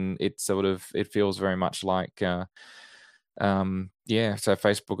 then it feels very much like so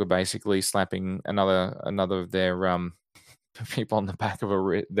Facebook are basically slapping another of their people on the back of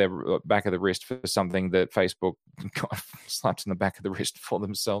their back of the wrist for something that Facebook got slapped in the back of the wrist for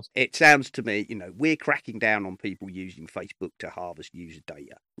themselves. It sounds to me, we're cracking down on people using Facebook to harvest user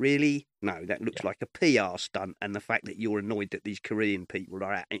data. Really? No, that looks like a PR stunt, and the fact that you're annoyed that these Korean people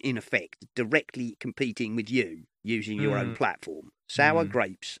are, in effect, directly competing with you using your own platform. Sour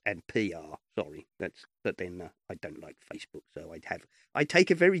grapes and PR. Sorry, but then I don't like Facebook, so I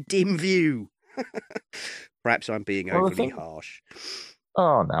take a very dim view. Perhaps I'm being overly harsh.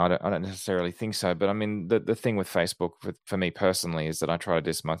 Oh no, I don't necessarily think so. But I mean, the thing with Facebook for me personally is that I try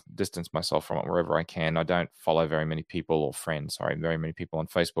to distance myself from it wherever I can. I don't follow very many people very many people on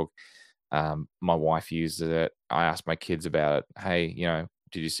Facebook. My wife uses it. I ask my kids about it. Hey,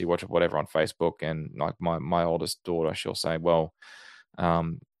 did you see whatever on Facebook? And like my oldest daughter, she'll say, well,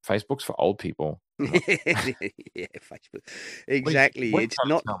 Facebook's for old people. Yeah, Facebook. Exactly. It's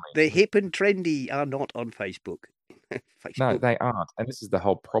not, the hip and trendy are not on Facebook. No, they aren't. And this is the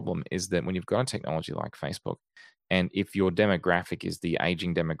whole problem, is that when you've got a technology like Facebook, and if your demographic is the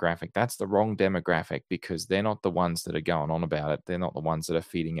aging demographic, that's the wrong demographic, because they're not the ones that are going on about it. They're not the ones that are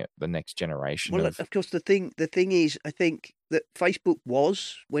feeding it the next generation. Well, of course, the thing is, I think that Facebook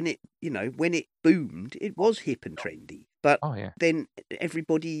was, when it boomed, it was hip and trendy. But then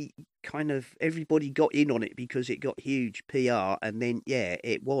everybody got in on it because it got huge PR, and then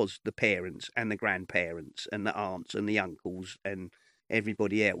it was the parents and the grandparents and the aunts and the uncles and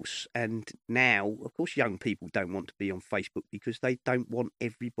everybody else. And now, of course, young people don't want to be on Facebook because they don't want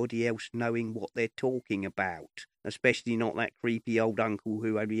everybody else knowing what they're talking about, especially not that creepy old uncle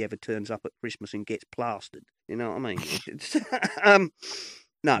who only ever turns up at Christmas and gets plastered. You know what I mean?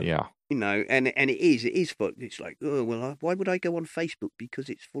 No, Yeah. and it is fun. It's like, oh well, why would I go on Facebook? Because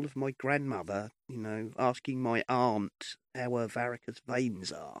it's full of my grandmother, asking my aunt how her varicose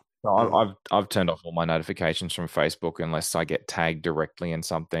veins are. No, I've turned off all my notifications from Facebook unless I get tagged directly in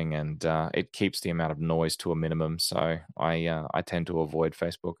something, and it keeps the amount of noise to a minimum. So I tend to avoid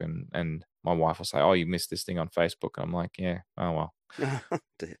Facebook, and my wife will say, "Oh, you missed this thing on Facebook," and I'm like, "Yeah, oh well." Yeah.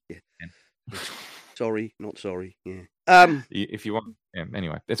 Sorry, not sorry. Yeah. If you want, yeah,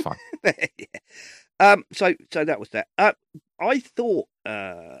 anyway, it's fine. Yeah. So that was that. I thought,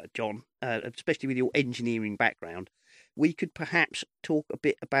 John, especially with your engineering background, we could perhaps talk a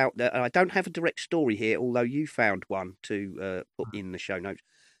bit about that. I don't have a direct story here, although you found one to put in the show notes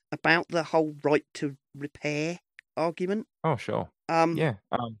about the whole right to repair argument. Oh, sure. Yeah.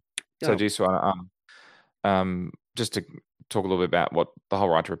 So Oh, just just to talk a little bit about what the whole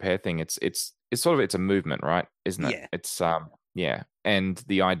right to repair thing. It's sort of it's a movement, right? Isn't it? yeah. It's yeah, and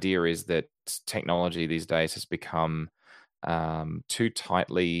the idea is that technology these days has become too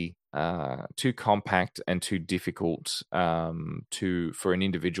tightly, too compact, and too difficult for an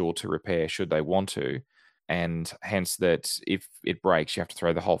individual to repair should they want to, and hence that if it breaks, you have to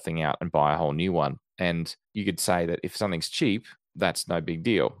throw the whole thing out and buy a whole new one. And you could say that if something's cheap, that's no big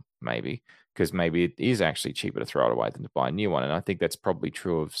deal, maybe, because maybe it is actually cheaper to throw it away than to buy a new one. And I think that's probably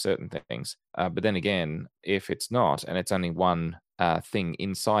true of certain things. But then again, if it's not, and it's only one thing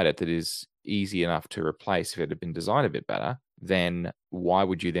inside it that is easy enough to replace if it had been designed a bit better, then why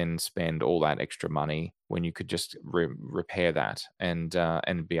would you then spend all that extra money when you could just repair that and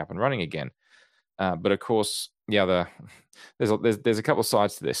be up and running again? But of course, there's a couple of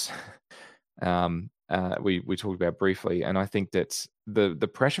sides to this. We talked about briefly, and I think that the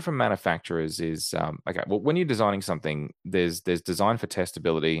pressure from manufacturers is okay. Well, when you're designing something, there's design for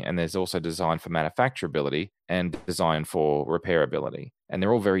testability, and there's also design for manufacturability and design for repairability, and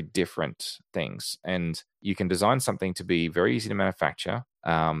they're all very different things. And you can design something to be very easy to manufacture,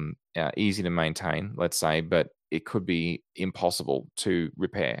 easy to maintain, let's say, but it could be impossible to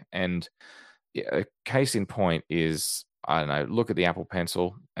repair. And a case in point is, I don't know, look at the Apple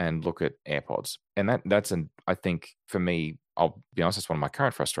Pencil and look at AirPods. And I think for me, I'll be honest, it's one of my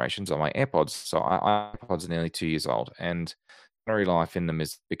current frustrations on my AirPods. So AirPods are nearly 2 years old, and battery life in them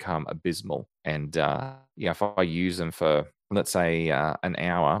has become abysmal. And if I use them for, let's say, an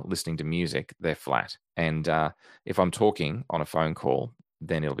hour listening to music, they're flat. And if I'm talking on a phone call,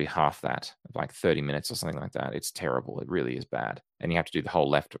 then it'll be half that, like 30 minutes or something like that. It's terrible. It really is bad. And you have to do the whole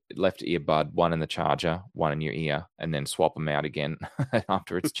left earbud, one in the charger, one in your ear, and then swap them out again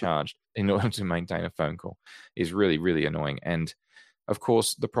after it's charged in order to maintain a phone call. Is really, really annoying. And of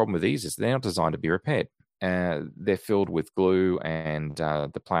course, the problem with these is they're not designed to be repaired. They're filled with glue and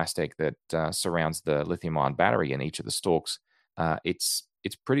the plastic that surrounds the lithium-ion battery in each of the stalks. It's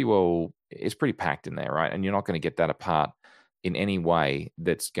pretty packed in there, right? And you're not going to get that apart in any way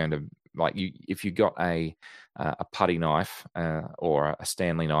that's going to, like, you if you got a putty knife or a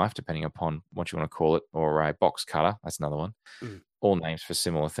Stanley knife, depending upon what you want to call it, or a box cutter, that's another one. All names for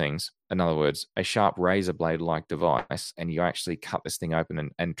similar things. In other words, a sharp razor blade like device, and you actually cut this thing open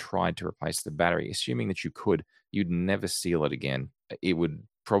and tried to replace the battery, assuming that you could, you'd never seal it again. It would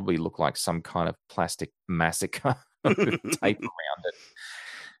probably look like some kind of plastic massacre with tape around it.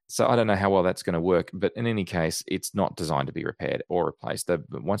 So I don't know how well that's going to work, but in any case, it's not designed to be repaired or replaced.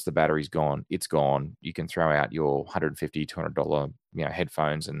 Once the battery's gone, it's gone. You can throw out your $150, $200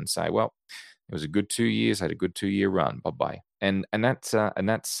 headphones and say, well, it was a good 2 years, had a good 2-year run, bye-bye. And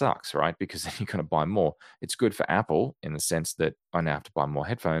that sucks, right? Because then you're going to buy more. It's good for Apple in the sense that I now have to buy more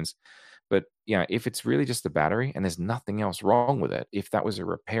headphones. But if it's really just the battery and there's nothing else wrong with it, if that was a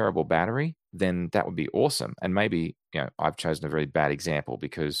repairable battery, then that would be awesome. And maybe, I've chosen a very bad example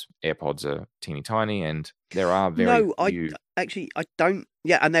because AirPods are teeny tiny and there are very few. I don't.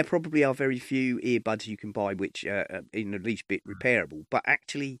 Yeah, and there probably are very few earbuds you can buy which are in the least bit repairable. But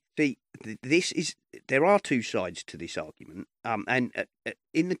actually, there are two sides to this argument. And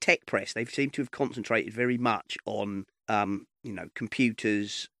in the tech press, they seem to have concentrated very much on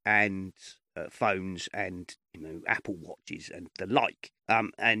computers and phones and Apple watches and the like,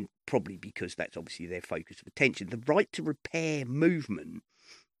 and probably because that's obviously their focus of attention. The right to repair movement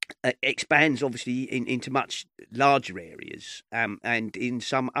expands obviously into much larger areas, and in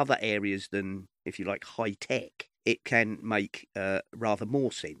some other areas than, if you like, high tech, it can make rather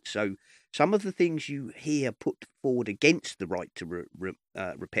more sense. So some of the things you hear put forward against the right to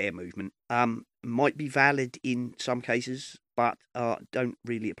repair movement might be valid in some cases, but don't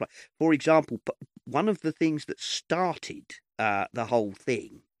really apply. For example, one of the things that started the whole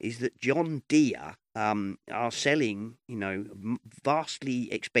thing is that John Deere are selling,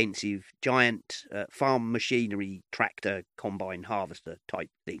 vastly expensive, giant farm machinery, tractor, combine, harvester type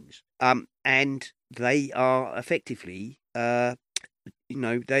things. And they are effectively, they're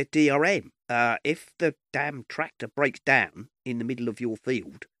DRM. If the damn tractor breaks down in the middle of your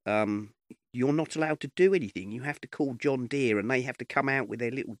field, you're not allowed to do anything. You have to call John Deere and they have to come out with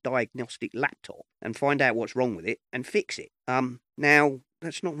their little diagnostic laptop and find out what's wrong with it and fix it. Now,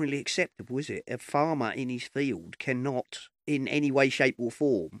 that's not really acceptable, is it? A farmer in his field cannot, in any way, shape or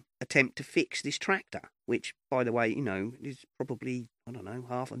form, attempt to fix this tractor, which, by the way, is probably, I don't know,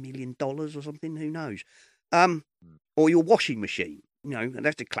 $500,000 or something, who knows? Or your washing machine. And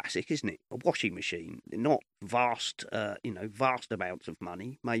that's a classic, isn't it? A washing machine, not vast amounts of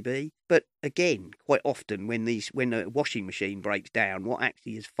money, maybe. But again, quite often when a washing machine breaks down, what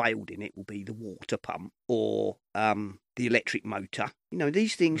actually has failed in it will be the water pump or the electric motor.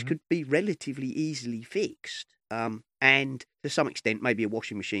 These things could be relatively easily fixed. And to some extent, maybe a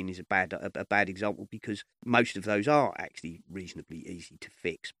washing machine is a bad example because most of those are actually reasonably easy to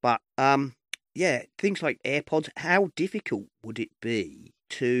fix. But yeah, things like AirPods, how difficult would it be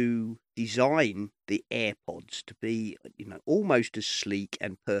to design the AirPods to be, almost as sleek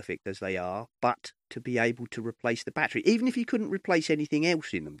and perfect as they are, but to be able to replace the battery? Even if you couldn't replace anything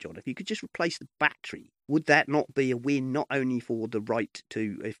else in them, John, if you could just replace the battery, would that not be a win, not only for the right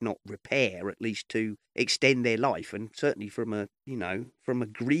to, if not repair, at least to extend their life? And certainly from a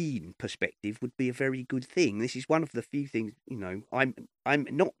green perspective would be a very good thing. This is one of the few things, I'm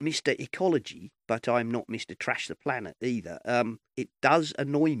not Mr. Ecology, but I'm not Mr. Trash the Planet either. It does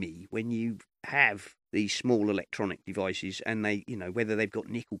annoy me when you have these small electronic devices and they, whether they've got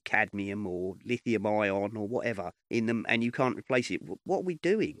nickel, cadmium or lithium ion or whatever in them and you can't replace it. What are we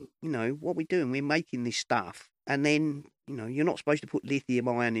doing? What are we doing? We're making this stuff and then, you're not supposed to put lithium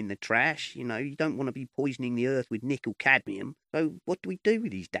ion in the trash. You don't want to be poisoning the earth with nickel, cadmium. So what do we do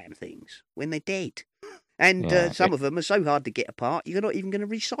with these damn things when they're dead? And some of them are so hard to get apart, you're not even going to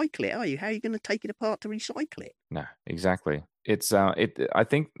recycle it, are you? How are you going to take it apart to recycle it? No, exactly. It's I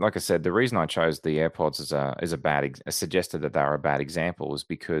think, like I said, the reason I chose the AirPods suggested that they are a bad example is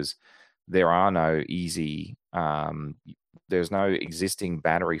because there are no easy, there's no existing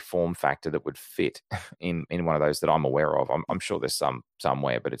battery form factor that would fit in one of those that I'm aware of. I'm sure there's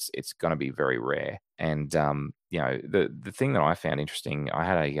somewhere, but it's going to be very rare. And the thing that I found interesting, I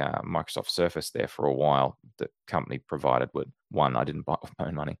had a Microsoft Surface there for a while. The company provided one. I didn't buy it with my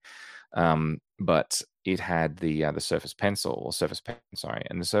own money, but it had the Surface Pencil or Surface Pen, sorry,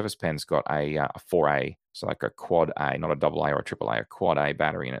 and the Surface Pen's got a 4A, so like a quad A, not a double A or a triple A, a quad A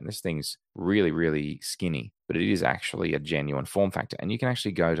battery in it. And this thing's really, really skinny, but it is actually a genuine form factor. And you can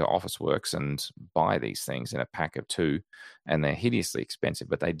actually go to Officeworks and buy these things in a pack of 2, and they're hideously expensive,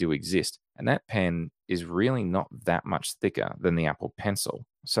 but they do exist. And that pen is really not that much thicker than the Apple Pencil.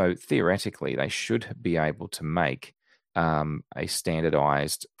 So theoretically, they should be able to make a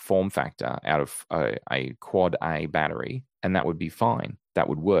standardized form factor out of a quad A battery, and that would be fine. That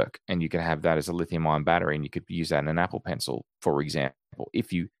would work, and you could have that as a lithium-ion battery, and you could use that in an Apple Pencil, for example.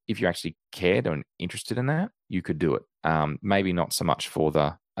 If you actually cared and interested in that, you could do it. Maybe not so much for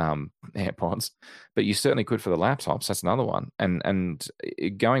the AirPods, but you certainly could for the laptops. That's another one. And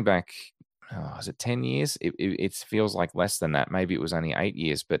going back, is it 10 years? It feels like less than that. Maybe it was only 8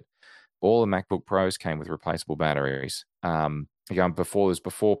 years, but all the MacBook Pros came with replaceable batteries.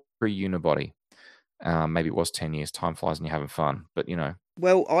 Before pre-unibody. Maybe it was 10 years. Time flies and you're having fun, but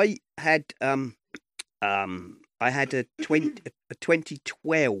Well, I had a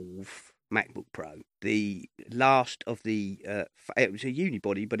 2012 MacBook Pro, the last of the. It was a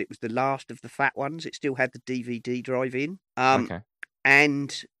unibody, but it was the last of the fat ones. It still had the DVD drive in. Okay.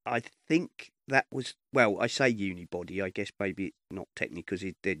 And I think that was, well, I say unibody, I guess maybe it's not technically because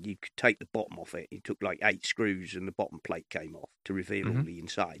you could take the bottom off it. It took like 8 screws and the bottom plate came off to reveal all the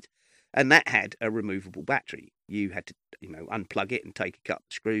inside. And that had a removable battery. You had to, unplug it and take a couple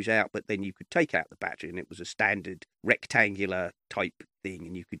of screws out, but then you could take out the battery and it was a standard rectangular type thing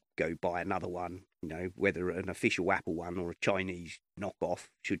and you could go buy another one, whether an official Apple one or a Chinese knockoff,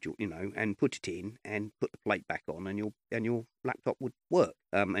 and put it in and put the plate back on and your laptop would work.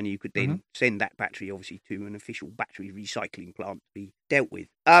 And you could then send that battery obviously to an official battery recycling plant to be dealt with.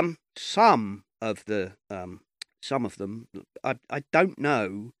 Some of them, I don't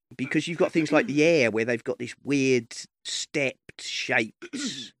know, because you've got things like the Air where they've got this weird stepped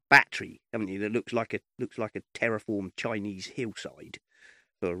shaped battery, haven't you? That looks like a terraformed Chinese hillside.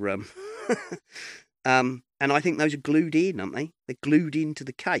 For and I think those are glued in, aren't they? They're glued into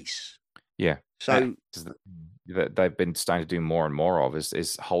the case. Yeah. So that they've been starting to do more and more of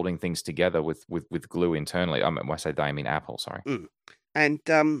is holding things together with glue internally. When I say they, I mean Apple. Sorry. And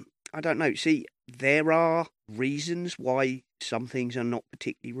I don't know. See, there are reasons why some things are not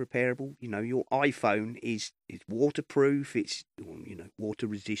particularly repairable. You know, your iPhone is waterproof. It's water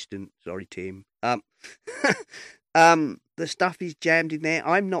resistant. Sorry, Tim. The stuff is jammed in there.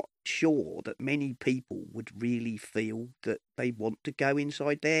 I'm not sure that many people would really feel that they want to go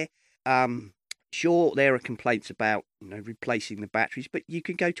inside there. Sure, there are complaints about replacing the batteries, but you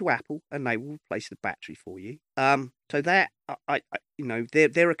can go to Apple and they will replace the battery for you. So that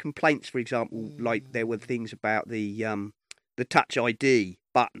there are complaints, for example, like there were things about the Touch ID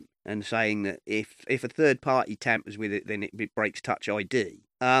button and saying that if a third party tampers with it, then it breaks Touch ID.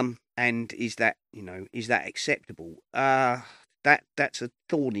 And is that acceptable? That's a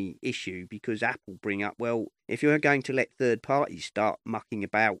thorny issue because Apple bring up, well, if you're going to let third parties start mucking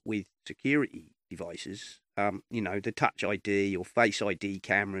about with security devices, the Touch ID or Face ID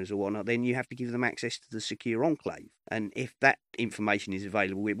cameras or whatnot, then you have to give them access to the secure enclave. And if that information is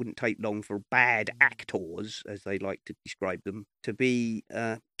available, it wouldn't take long for bad actors, as they like to describe them, to be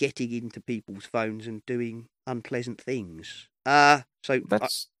getting into people's phones and doing unpleasant things. So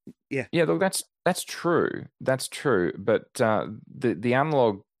that's yeah. Look, that's true. That's true. But the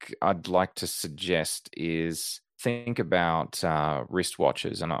analog I'd like to suggest is think about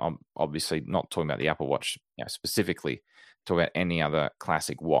wristwatches, and I'm obviously not talking about the Apple Watch specifically. Talk about any other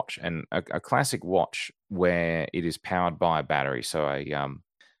classic watch, and a classic watch where it is powered by a battery. So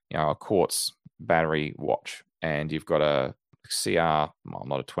a quartz battery watch, and you've got a CR, well,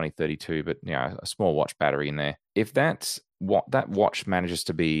 not a 2032, but a small watch battery in there. If that watch manages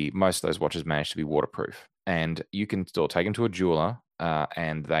to be, most of those watches manage to be waterproof, and you can still take them to a jeweler,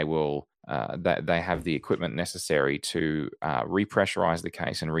 and they will. They have the equipment necessary to repressurize the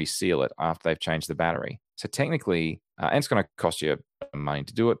case and reseal it after they've changed the battery. So technically, and it's going to cost you money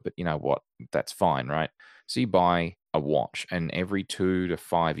to do it, but you know what? That's fine, right? So you buy a watch, and every 2 to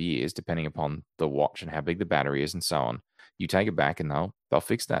 5 years, depending upon the watch and how big the battery is and so on, you take it back and they'll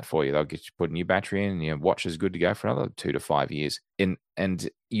fix that for you. They'll get you put a new battery in, and your watch is good to go for another 2 to 5 years. And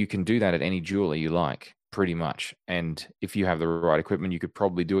you can do that at any jeweler you like, pretty much. And if you have the right equipment, you could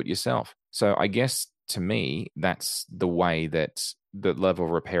probably do it yourself. So I guess to me, that's the way that the level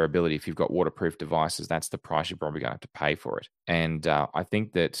of repairability, if you've got waterproof devices, that's the price you're probably going to have to pay for it. And I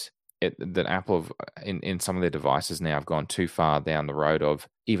think that Apple in some of their devices now have gone too far down the road of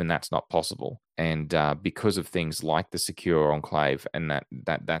even that's not possible. And because of things like the secure enclave, and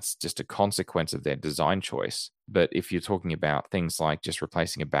that's just a consequence of their design choice. But if you're talking about things like just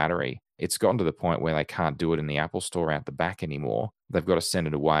replacing a battery, it's gotten to the point where they can't do it in the Apple Store out the back anymore. They've got to send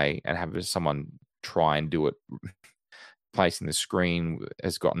it away and have someone try and do it. Placing the screen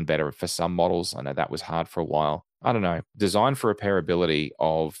has gotten better for some models. I know that was hard for a while. I don't know. Design for repairability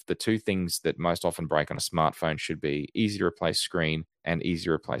of the two things that most often break on a smartphone should be easy to replace screen and easy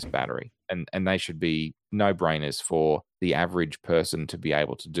to replace battery. And they should be no-brainers for the average person to be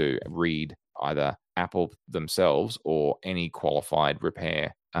able to do. Read either Apple themselves or any qualified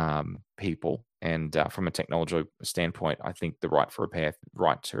repair people. And from a technology standpoint, I think the right to repair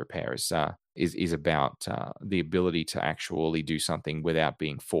is about the ability to actually do something without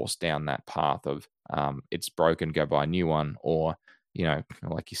being forced down that path of it's broken, go buy a new one, or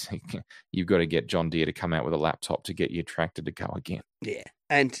like you say, you've got to get John Deere to come out with a laptop to get your tractor to go again. Yeah,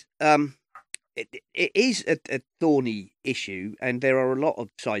 and it is a thorny issue, and there are a lot of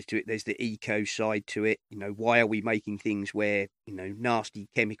sides to it. There's the eco side to it. Why are we making things where nasty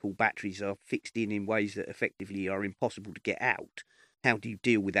chemical batteries are fixed in ways that effectively are impossible to get out? How do you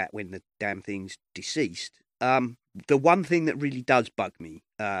deal with that when the damn thing's deceased? The one thing that really does bug me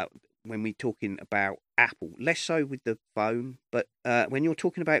when we're talking about Apple, less so with the phone, but when you're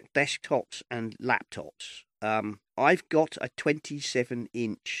talking about desktops and laptops, I've got a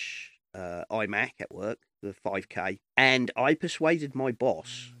 27-inch iMac at work, the 5K, and I persuaded my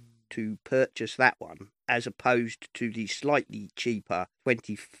boss to purchase that one as opposed to the slightly cheaper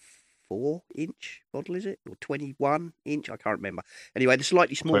 24-inch model, is it? Or 21-inch? I can't remember. Anyway, the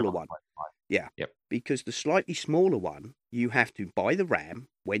slightly smaller one. Yeah. Yep. Because the slightly smaller one, you have to buy the RAM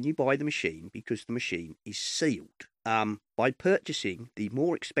when you buy the machine because the machine is sealed. by purchasing the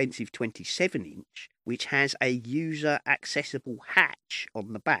more expensive 27-inch, which has a user-accessible hatch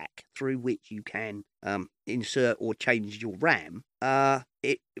on the back through which you can insert or change your RAM.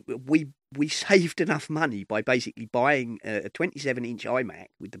 We saved enough money by basically buying a 27-inch iMac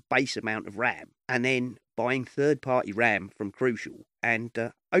with the base amount of RAM, and then buying third-party RAM from Crucial and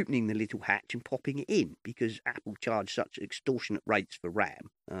opening the little hatch and popping it in, because Apple charged such extortionate rates for RAM,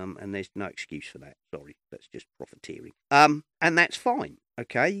 and there's no excuse for that. Sorry, that's just profiteering. And that's fine,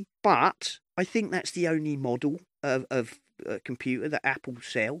 okay? But I think that's the only model of computer that Apple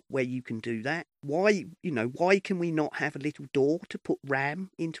sell where you can do that. Why can we not have a little door to put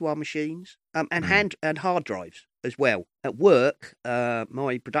RAM into our machines? And hard drives as well. At work,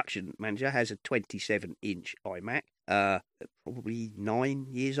 my production manager has a 27-inch iMac, probably 9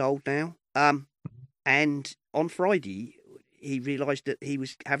 years old now. And on Friday, he realised that he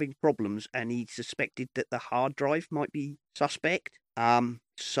was having problems, and he suspected that the hard drive might be suspect.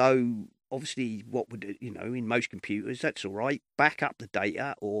 So obviously, in most computers, that's all right. Back up the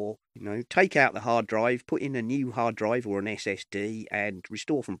data, or, take out the hard drive, put in a new hard drive or an SSD and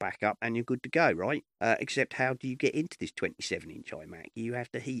restore from backup, and you're good to go, right? Except how do you get into this 27-inch iMac? You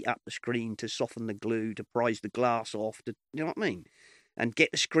have to heat up the screen to soften the glue, to prise the glass off, you know what I mean? And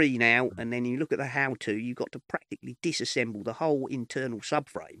get the screen out, and then you look at the how-to, you've got to practically disassemble the whole internal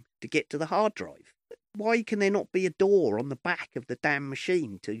subframe to get to the hard drive. Why can there not be a door on the back of the damn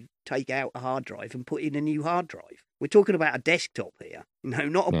machine to take out a hard drive and put in a new hard drive? We're talking about a desktop here,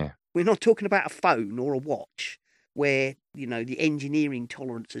 we're not talking about a phone or a watch where, the engineering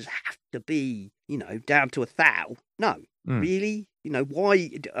tolerances have to be, down to 1,000. No, really? Why?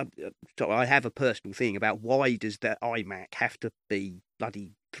 So I have a personal thing about why does the iMac have to be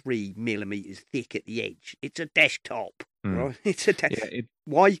bloody 3 millimeters thick at the edge? It's a desktop, right? It's a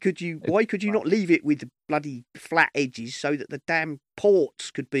why could you not leave it with the bloody flat edges so that the damn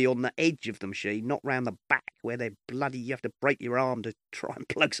ports could be on the edge of the machine, not round the back where you have to break your arm to try and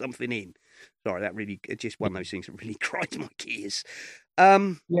plug something in. Sorry, it's just one of those things that really grinds my gears.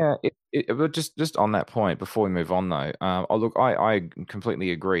 But just on that point, before we move on though, I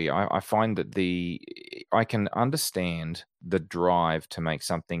completely agree. I find that I can understand the drive to make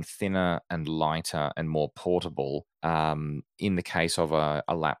something thinner and lighter and more portable. In the case of a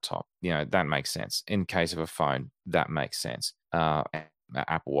laptop, that makes sense. In case of a phone, that makes sense.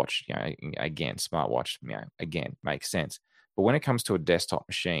 Apple Watch, again, smartwatch, again, makes sense. But when it comes to a desktop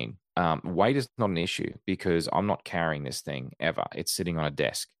machine, weight is not an issue because I'm not carrying this thing ever. It's sitting on a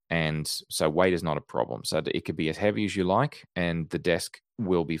desk. And so weight is not a problem. So it could be as heavy as you like, and the desk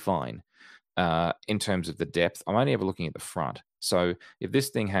will be fine. In terms of the depth, I'm only ever looking at the front. So if this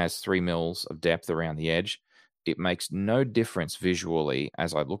thing has 3 mils of depth around the edge, it makes no difference visually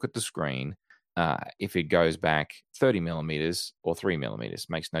as I look at the screen. If it goes back 30 millimeters or 3 millimeters,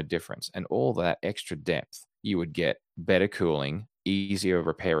 makes no difference. And all that extra depth, you would get better cooling, easier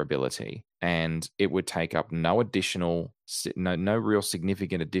repairability, and it would take up no real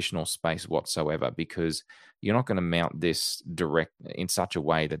significant additional space whatsoever, because you're not going to mount this direct in such a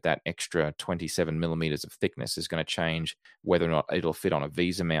way that extra 27 millimeters of thickness is going to change whether or not it'll fit on a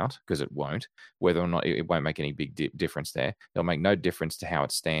Visa mount, because it won't. Whether or not it won't make any big difference there. It'll make no difference to how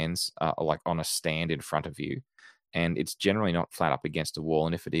it stands, like on a stand in front of you. And it's generally not flat up against a wall.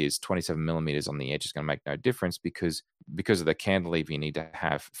 And if it is, 27 millimeters on the edge is going to make no difference because of the cantilever you need to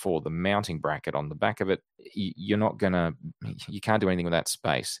have for the mounting bracket on the back of it. You can't do anything with that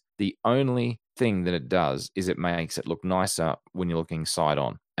space. The only thing that it does is it makes it look nicer when you're looking side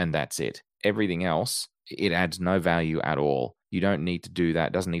on, and that's it. Everything else, it adds no value at all. You don't need to do that.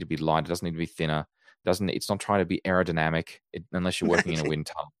 It doesn't need to be light. It doesn't need to be thinner. It's not trying to be aerodynamic unless you're working in a wind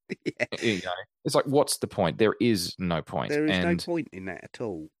tunnel. Yeah. It's like, what's the point? There is no point. There is no point in that at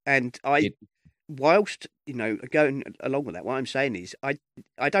all. And whilst going along with that, what I'm saying is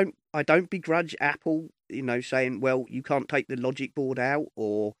I don't begrudge Apple, saying, well, you can't take the logic board out,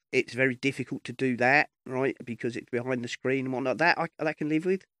 or it's very difficult to do that, right, because it's behind the screen and whatnot. That I can live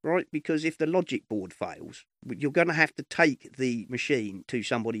with, right, because if the logic board fails, you're going to have to take the machine to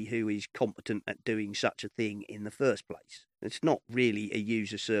somebody who is competent at doing such a thing in the first place. It's not really a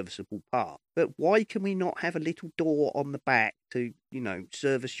user serviceable part. But why can we not have a little door on the back to,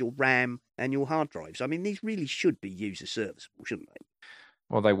 service your RAM and your hard drives? I mean, these really should be user serviceable, shouldn't they?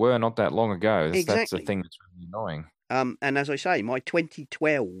 Well, they were not that long ago. Exactly. That's the thing that's really annoying. And as I say, my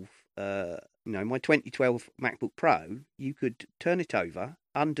 2012 MacBook Pro, you could turn it over,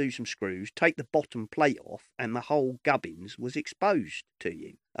 undo some screws, take the bottom plate off, and the whole gubbins was exposed to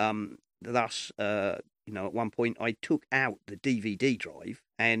you. Thus, at one point I took out the DVD drive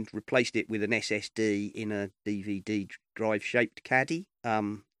and replaced it with an SSD in a DVD drive shaped caddy.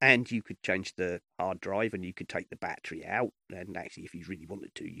 And you could change the hard drive, and you could take the battery out. And actually, if you really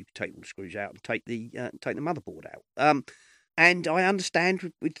wanted to, you could take all the screws out and take the motherboard out. And I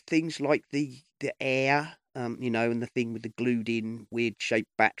understand with things like the air, and the thing with the glued in weird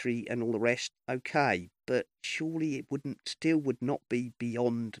shaped battery and all the rest. Okay, but surely it would not be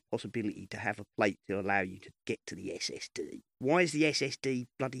beyond possibility to have a plate to allow you to get to the SSD. Why is the SSD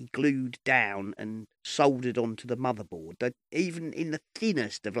bloody glued down and soldered onto the motherboard? That even in the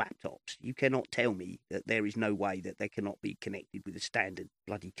thinnest of laptops, you cannot tell me that there is no way that they cannot be connected with a standard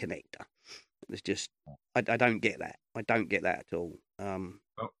bloody connector. It's just, I don't get that. I don't get that at all.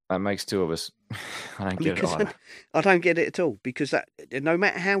 Well, that makes two of us. I don't get it either. I don't get it at all, because that, no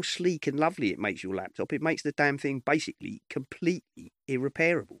matter how sleek and lovely it makes your laptop, it makes the damn thing basically completely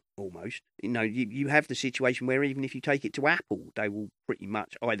irreparable, almost. You have the situation where even if you take it to Apple, they will pretty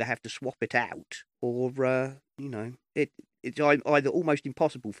much either have to swap it out or, it's either almost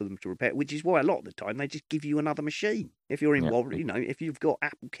impossible for them to repair, which is why a lot of the time they just give you another machine. If you're in, if you've got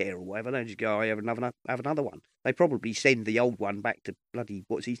Apple Care or whatever, they just go, I have another one. They probably send the old one back to bloody,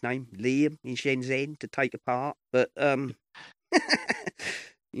 what's his name, Liam in Shenzhen to take apart. But no,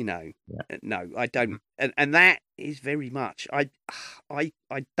 I don't, and that is very much. I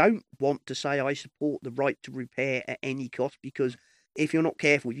don't want to say I support the right to repair at any cost, because if you're not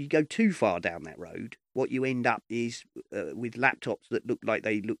careful, if you go too far down that road, what you end up is with laptops that look like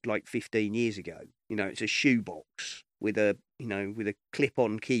they looked like 15 years ago. It's a shoebox with a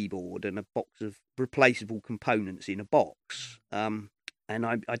clip-on keyboard and a box of replaceable components in a box. And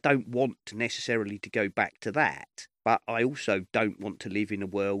I don't want necessarily to go back to that, but I also don't want to live in a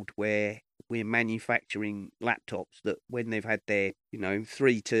world where we're manufacturing laptops that, when they've had their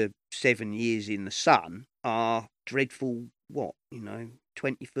 3 to 7 years in the sun, are dreadful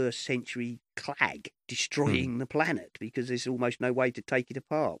 21st century clag destroying the planet, because there's almost no way to take it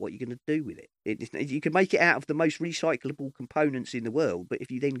apart. What are you going to do with it? You can make it out of the most recyclable components in the world, but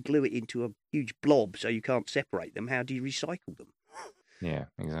if you then glue it into a huge blob so you can't separate them, how do you recycle them? Yeah,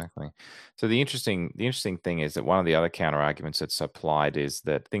 exactly. So the interesting thing is that one of the other counter arguments that's applied is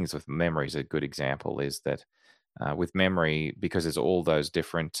that things with memory is a good example. Is that with memory, because there's all those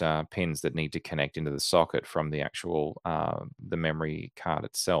different pins that need to connect into the socket from the actual the memory card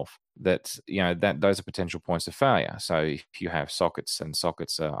itself, that those are potential points of failure. So if you have sockets and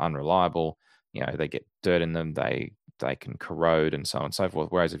sockets are unreliable, they get dirt in them, they can corrode and so on and so forth.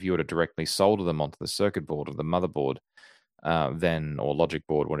 Whereas if you were to directly solder them onto the circuit board or the motherboard, or logic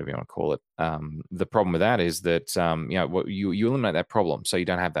board, whatever you want to call it. The problem with that is that you eliminate that problem, so you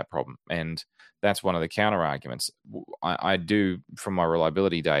don't have that problem, and that's one of the counter arguments. I do, from my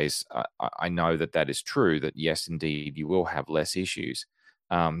reliability days, I know that is true. That yes, indeed, you will have less issues,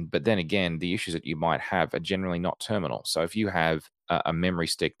 but then again, the issues that you might have are generally not terminal. So if you have a memory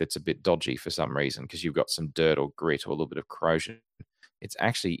stick that's a bit dodgy for some reason because you've got some dirt or grit or a little bit of corrosion, it's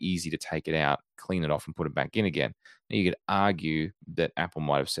actually easy to take it out, clean it off, and put it back in again. And you could argue that Apple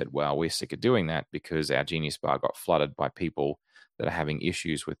might have said, well, we're sick of doing that because our Genius Bar got flooded by people that are having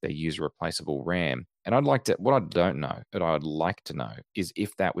issues with their user replaceable RAM. And what I don't know, that I'd like to know, is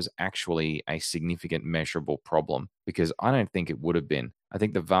if that was actually a significant measurable problem, because I don't think it would have been. I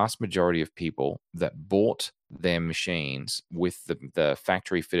think the vast majority of people that bought their machines with the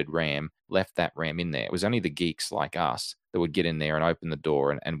factory fitted RAM left that RAM in there. It was only the geeks like us that would get in there and open the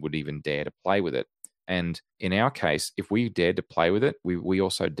door and would even dare to play with it. And in our case, if we dared to play with it, we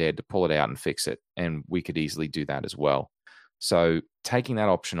also dared to pull it out and fix it. And we could easily do that as well. So taking that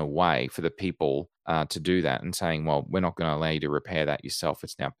option away for the people to do that and saying, well, we're not going to allow you to repair that yourself.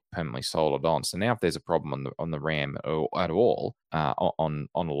 It's now permanently soldered on. So now if there's a problem on the RAM or at all on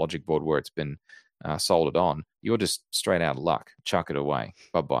a logic board where it's been soldered on, you're just straight out of luck. Chuck it away.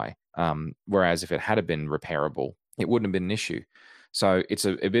 Bye-bye. Whereas if it had been repairable, it wouldn't have been an issue. So it's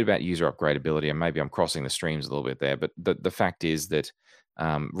a bit about user upgradability, and maybe I'm crossing the streams a little bit there, but the fact is that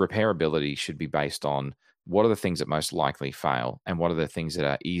repairability should be based on what are the things that most likely fail and what are the things that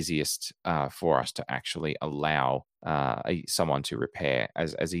are easiest for us to actually allow someone to repair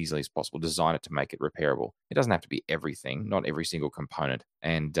as easily as possible. Design it to make it repairable. It doesn't have to be everything, not every single component.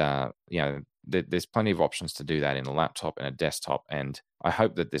 And, there's plenty of options to do that in a laptop and a desktop. And I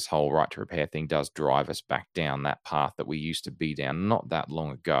hope that this whole right to repair thing does drive us back down that path that we used to be down not that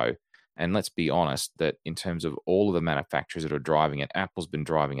long ago. And let's be honest that in terms of all of the manufacturers that are driving it, Apple's been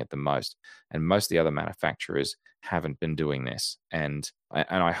driving it the most. And most of the other manufacturers haven't been doing this. And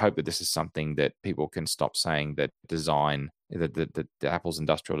I hope that this is something that people can stop saying that design the Apple's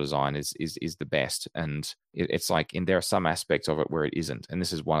industrial design is the best, and it's like, and there are some aspects of it where it isn't, and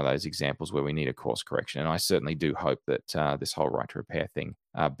this is one of those examples where we need a course correction. And I certainly do hope that this whole right to repair thing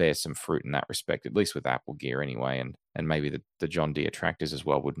bears some fruit in that respect, at least with Apple gear anyway, and maybe the John Deere tractors as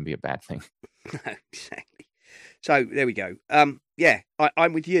well wouldn't be a bad thing. No, exactly. So there we go. Yeah,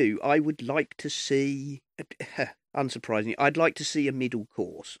 I'm with you. I would like to see, unsurprisingly, I'd like to see a middle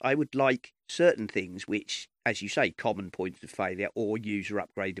course. I would like certain things which, as you say, common points of failure or user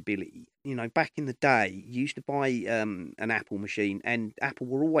upgradability. You know, back in the day, you used to buy an Apple machine, and Apple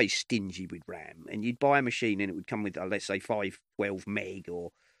were always stingy with RAM. And you'd buy a machine, and it would come with, let's say, 512 meg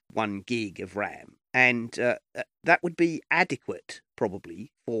or 1 gig of RAM, and that would be adequate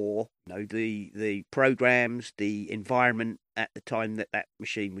probably for the programs, the environment at the time that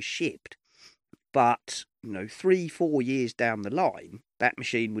machine was shipped. But 3-4 years down the line, that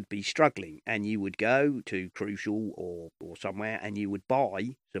machine would be struggling, and you would go to Crucial or somewhere, and you would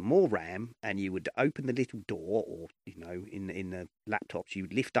buy some more RAM, and you would open the little door, or in the laptops, you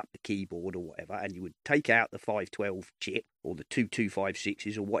would lift up the keyboard or whatever, and you would take out the 512 chip or the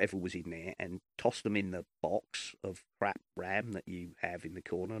 2256s or whatever was in there, and toss them in the box of crap RAM that you have in the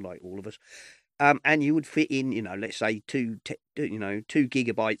corner, like all of us. And you would fit in, let's say 2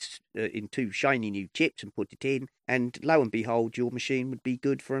 gigabytes in 2 shiny new chips and put it in, and lo and behold, your machine would be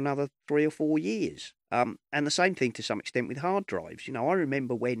good for another 3 or 4 years. And the same thing to some extent with hard drives. I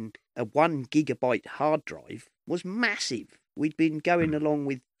remember when a 1 gigabyte hard drive was massive. We'd been going along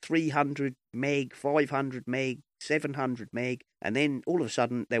with 300 meg, 500 meg, 700 meg, and then all of a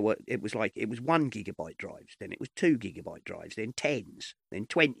sudden it was 1 gigabyte drives, then it was 2 gigabyte drives, then 10s, then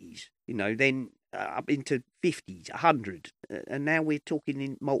 20s, then up into 50s, 100, and now we're talking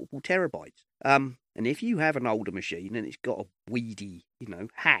in multiple terabytes. And if you have an older machine and it's got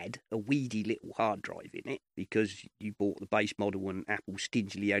had a weedy little hard drive in it because you bought the base model and Apple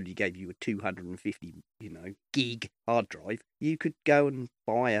stingily only gave you a 250, gig hard drive, you could go and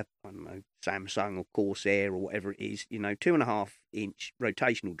buy a, Samsung or Corsair or whatever it is, 2.5-inch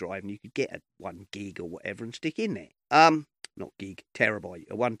rotational drive, and you could get a 1 gig or whatever and stick in there. Not gig, terabyte,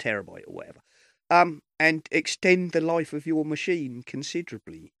 a 1 terabyte or whatever. And extend the life of your machine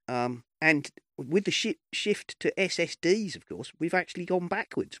considerably. And with the shift to SSDs, of course, we've actually gone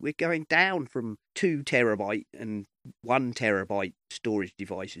backwards. We're going down from 2 terabyte and 1 terabyte storage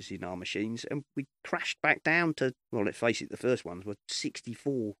devices in our machines, and we crashed back down to, well, let's face it, the first ones were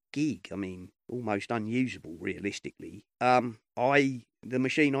 64 gig. I mean, almost unusable, realistically. The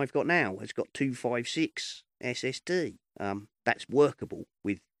machine I've got now has got 256 SSD. That's workable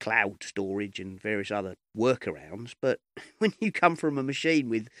with cloud storage and various other workarounds. But when you come from a machine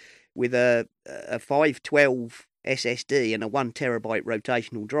with a 512 SSD and a 1 terabyte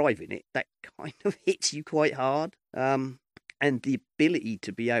rotational drive in it, that kind of hits you quite hard. And the ability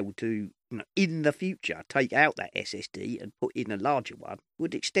to be able to, in the future, take out that SSD and put in a larger one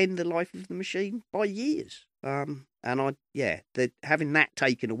would extend the life of the machine by years. And having that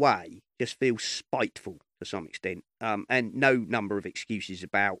taken away just feels spiteful to some extent. And no number of excuses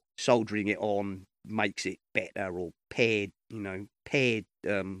about soldering it on makes it better, or paired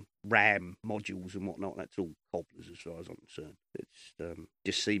RAM modules and whatnot. That's all cobblers as far as I'm concerned. It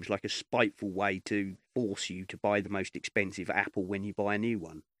just seems like a spiteful way to force you to buy the most expensive Apple when you buy a new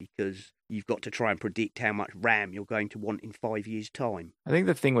one, because you've got to try and predict how much RAM you're going to want in 5 years' time. I think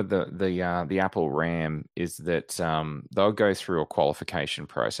the thing with the Apple RAM is that they'll go through a qualification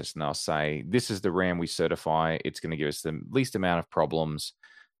process, and they'll say, this is the RAM we certify. It's going to give us the least amount of problems.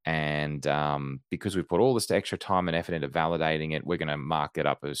 And because we put all this extra time and effort into validating it, we're going to mark it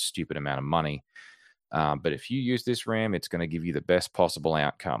up a stupid amount of money. But if you use this RAM, it's going to give you the best possible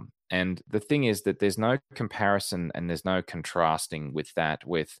outcome. And the thing is that there's no comparison and there's no contrasting with that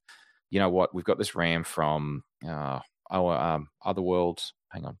with, we've got this RAM from Otherworld.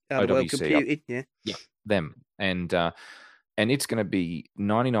 Hang on. Otherworld Computing, yeah. Yeah, them. And it's going to be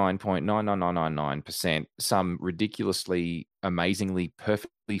 99.99999% some ridiculously, amazingly,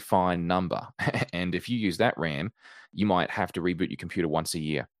 perfectly fine number. And if you use that RAM, you might have to reboot your computer once a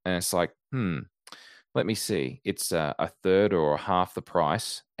year. And it's like, let me see. It's a third or half the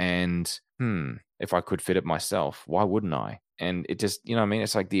price. And if I could fit it myself, why wouldn't I? And it just,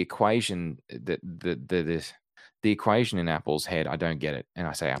 it's like the equation, the equation in Apple's head, I don't get it. And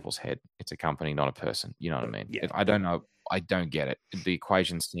I say Apple's head, it's a company, not a person. You know what I mean? Yeah. I don't know. I don't get it. The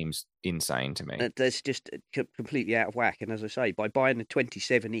equation seems insane to me. That's just completely out of whack. And as I say, by buying a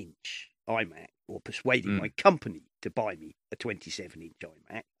 27-inch iMac, or persuading my company to buy me a 27-inch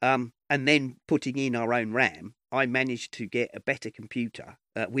iMac, and then putting in our own RAM, I managed to get a better computer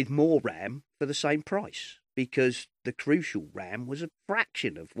with more RAM for the same price. because the crucial RAM was a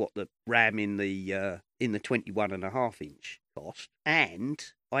fraction of what the RAM in the 21.5-inch cost, and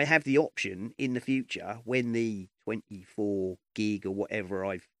I have the option in the future when the 24 gig or whatever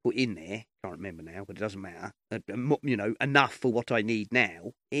I've put in there, can't remember now, but it doesn't matter, enough for what I need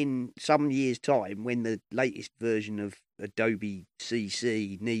now. In some years' time, when the latest version of Adobe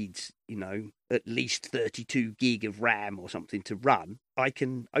CC needs, at least 32 gig of RAM or something to run, I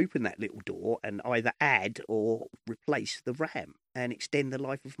can open that little door and either add or replace the RAM and extend the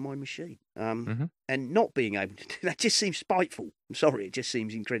life of my machine. And not being able to do that just seems spiteful. I'm sorry, it just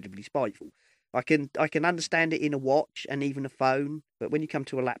seems incredibly spiteful. I can understand it in a watch and even a phone, but when you come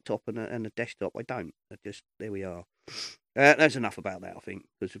to a laptop and a desktop, I don't. There we are. That's enough about that, I think,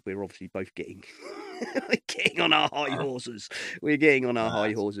 because we're obviously both getting on our high horses. We're getting on our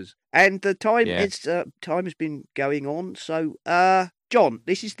high horses, and the time time has been going on. So, John,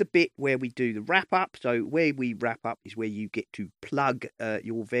 this is the bit where we do the wrap up. So, where we wrap up is where you get to plug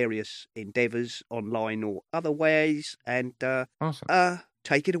your various endeavours, online or other ways, and awesome.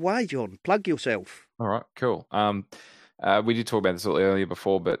 Take it away, John. Plug yourself. All right, cool. We did talk about this a little earlier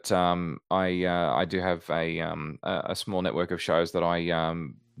before, but I do have a small network of shows that I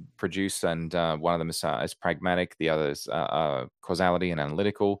produce, and one of them is Pragmatic, the other is Causality and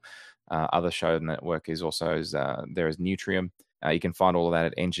Analytical. Other show network is also there is Nutrium. You can find all of that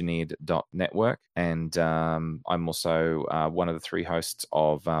at engineered.network. And I'm also one of the 3 hosts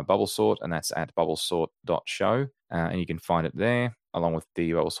of Bubble Sort, and that's at bubblesort.show. And you can find it there, along with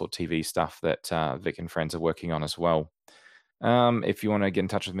the Bubble Sort TV stuff that Vic and friends are working on as well. If you want to get in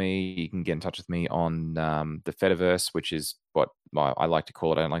touch with me, you can get in touch with me on the Fediverse, which is what I like to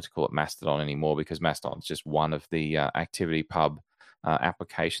call it. I don't like to call it Mastodon anymore, because Mastodon is just one of the activity pub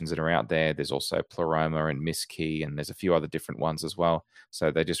applications that are out there. There's also Pleroma and Misskey, and there's a few other different ones as well.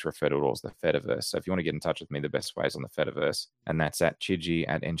 So they just refer to it all as the Fediverse. So if you want to get in touch with me, the best way is on the Fediverse, and that's at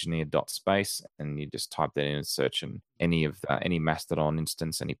chidgey@engineered.space, and you just type that in and search in any Mastodon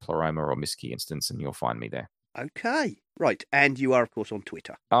instance, any Pleroma or Misskey instance, and you'll find me there. Okay, right. And you are, of course, on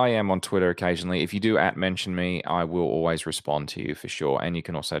Twitter. I am on Twitter occasionally. If you do mention me, I will always respond to you for sure. And you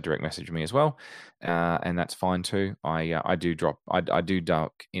can also direct message me as well, and that's fine too. I do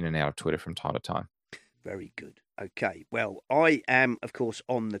duck in and out of Twitter from time to time. Very good. Okay, well, I am, of course,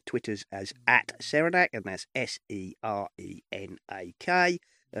 on the Twitters as @Serenak, and that's SERENAK.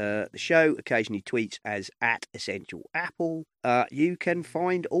 The show occasionally tweets as @EssentialApple. You can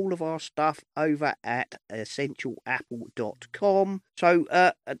find all of our stuff over at essentialapple.com.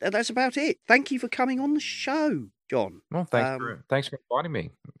 So that's about it. Thank you for coming on the show, John. Well, thanks for inviting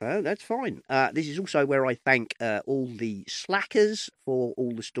me. That's fine. This is also where I thank all the Slackers for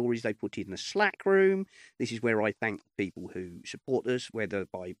all the stories they put in the Slack room. This is where I thank people who support us, whether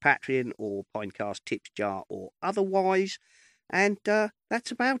by Patreon or Pinecast Tips Jar or otherwise. And that's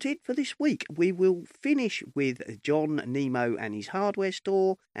about it for this week. We will finish with John Nemo and his hardware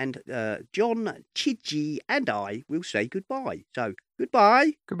store, and John Chidgey and I will say goodbye. So,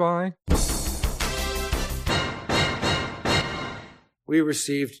 goodbye. Goodbye. We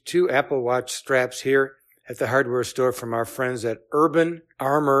received 2 Apple Watch straps here at the hardware store from our friends at Urban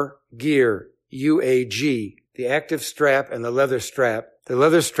Armor Gear, UAG. The active strap and the leather strap. The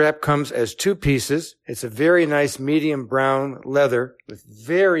leather strap comes as 2 pieces. It's a very nice medium brown leather with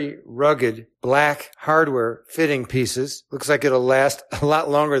very rugged black hardware fitting pieces. Looks like it'll last a lot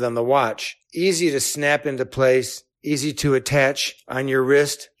longer than the watch. Easy to snap into place. Easy to attach on your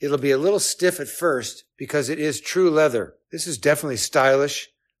wrist. It'll be a little stiff at first because it is true leather. This is definitely stylish,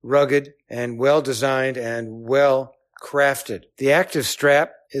 rugged, and well designed and well crafted. The active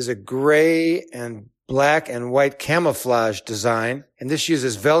strap is a gray and black and white camouflage design, and this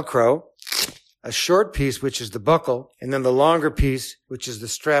uses Velcro, a short piece, which is the buckle, and then the longer piece, which is the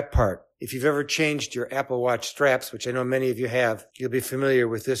strap part. If you've ever changed your Apple Watch straps, which I know many of you have, you'll be familiar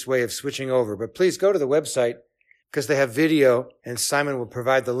with this way of switching over. But please go to the website, because they have video, and Simon will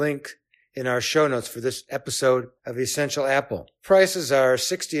provide the link in our show notes for this episode of Essential Apple. Prices are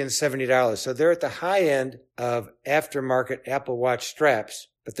 $60 and $70, so they're at the high end of aftermarket Apple Watch straps,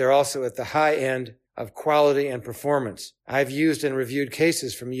 but they're also at the high end of quality and performance. I've used and reviewed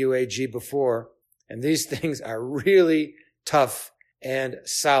cases from UAG before, and these things are really tough and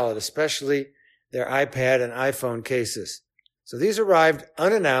solid, especially their iPad and iPhone cases. So these arrived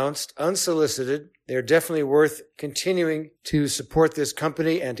unannounced, unsolicited. They're definitely worth continuing to support this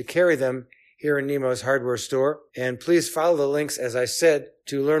company and to carry them here in Nemo's hardware store. And please follow the links, as I said,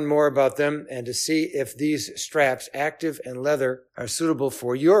 to learn more about them and to see if these straps, active and leather, are suitable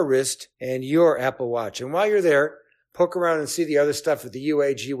for your wrist and your Apple Watch. And while you're there, Poke around and see the other stuff at the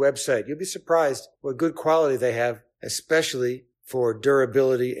UAG website. You'll be surprised what good quality they have, especially for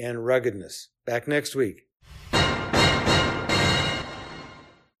durability and ruggedness. Back next week.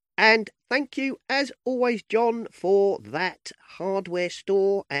 And thank you, as always, John, for that hardware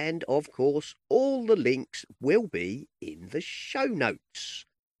store. And, of course, all the links will be in the show notes.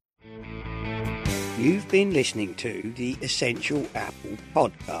 You've been listening to the Essential Apple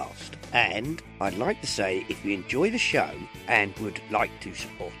podcast, and I'd like to say if you enjoy the show and would like to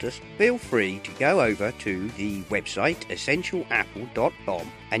support us, feel free to go over to the website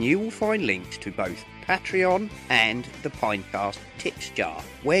essentialapple.com and you will find links to both Patreon and the Pinecast Tips Jar,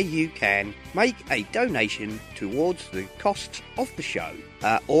 where you can make a donation towards the costs of the show,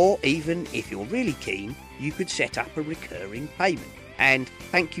 or even if you're really keen, you could set up a recurring payment. And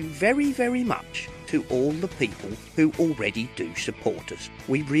thank you very, very much to all the people who already do support us.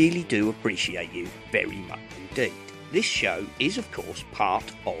 We really do appreciate you very much indeed. This show is, of course, part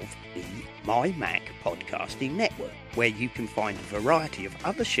of the My Mac Podcasting Network, where you can find a variety of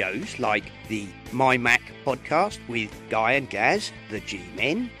other shows like the My Mac Podcast with Guy and Gaz, the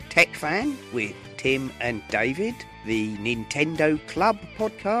G-Men, Tech Fan with Tim and David, the Nintendo Club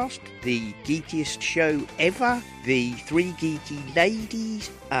Podcast, the Geekiest Show Ever, the Three Geeky Ladies,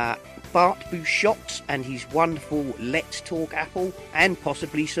 Bart Bouchotte and his wonderful Let's Talk Apple, and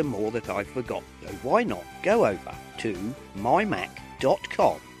possibly some more that I've forgotten. So why not go over to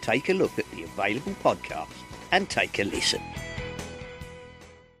mymac.com, take a look at the available podcasts, and take a listen.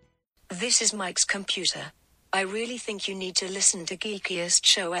 This is Mike's computer. I really think you need to listen to Geekiest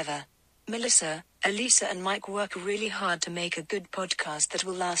Show Ever. Melissa, Elisa and Mike work really hard to make a good podcast that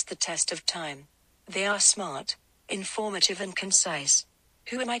will last the test of time. They are smart, informative and concise.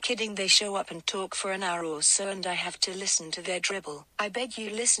 Who am I kidding? They show up and talk for an hour or so and I have to listen to their dribble. I beg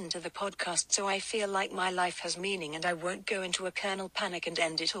you listen to the podcast so I feel like my life has meaning and I won't go into a kernel panic and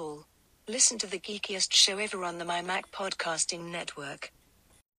end it all. Listen to the Geekiest Show Ever on the My Mac Podcasting Network.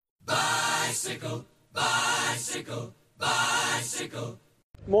 Bicycle, bicycle, bicycle.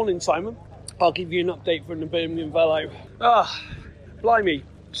 Morning, Simon. I'll give you an update from the Birmingham Velo. Blimey.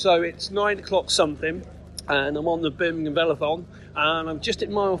 So it's 9 o'clock something and I'm on the Birmingham Velothon and I'm just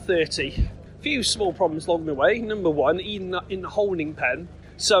at mile 30. A few small problems along the way. Number one, in the holding pen,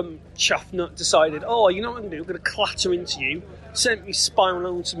 some chuff nut decided, you know what I'm going to do? I'm going to clatter into you. Sent me spiraling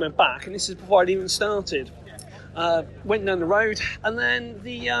onto my back, and this is before I'd even started. Went down the road, and then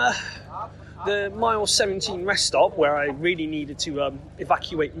the mile 17 rest stop, where I really needed to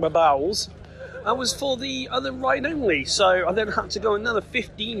evacuate my bowels, was for the other ride only. So I then had to go another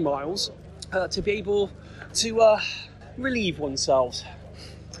 15 miles to be able to relieve oneself.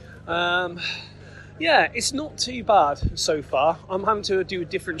 It's not too bad so far. I'm having to do a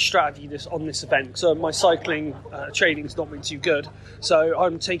different strategy on this event. So my cycling training's not been too good. So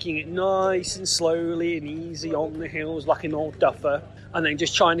I'm taking it nice and slowly and easy on the hills like an old duffer, and then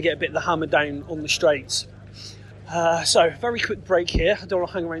just trying to get a bit of the hammer down on the straights. So very quick break here. I don't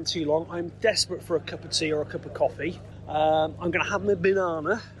want to hang around too long. I'm desperate for a cup of tea or a cup of coffee. I'm going to have my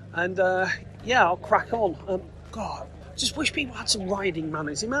banana and I'll crack on. God, just wish people had some riding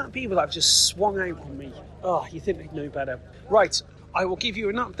manners. The amount of people that have just swung out on me. You think they'd know better. Right, I will give you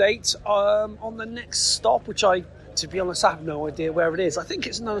an update on the next stop, which to be honest, I have no idea where it is. I think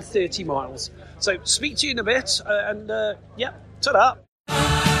it's another 30 miles. So speak to you in a bit, ta-da.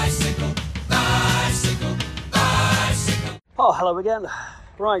 Bicycle, bicycle, bicycle. Hello again.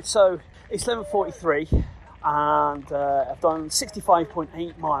 Right, so it's 11:43 and I've done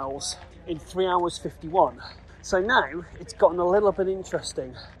 65.8 miles in 3 hours 51. So now it's gotten a little bit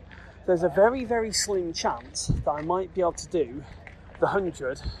interesting. There's a very, very slim chance that I might be able to do the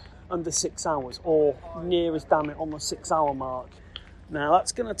 100 under 6 hours, or near as damn it on the 6 hour mark. Now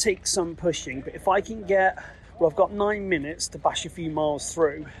that's going to take some pushing, but if I can I've got 9 minutes to bash a few miles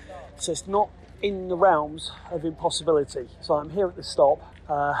through, so it's not in the realms of impossibility. So I'm here at the stop.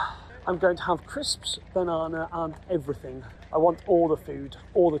 I'm going to have crisps, banana and everything. I want all the food,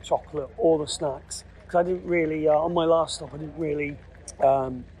 all the chocolate, all the snacks. Because I didn't really, on my last stop, I didn't really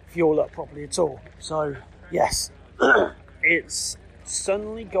fuel up properly at all. So, yes, it's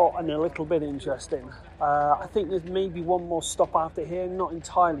suddenly gotten a little bit interesting. I think there's maybe one more stop after here, not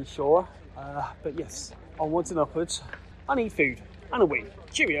entirely sure. But yes, onwards and upwards. I need food and a wee.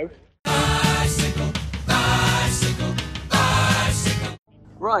 Cheerio. Bicycle, bicycle, bicycle.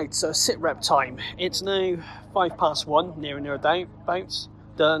 Right, so sit rep time. It's now 1:05, near and near about.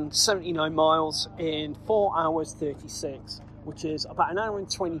 Done 79 miles in 4 hours 36, which is about an hour and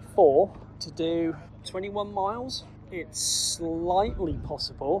 24 to do 21 miles. It's slightly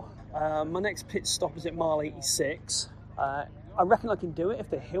possible My next pit stop is at mile 86. I reckon I can do it if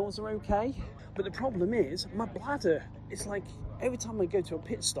the hills are okay. But the problem is, my bladder, it's like every time I go to a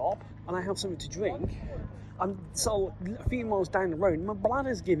pit stop and I have something to drink, I'm so a few miles down the road, my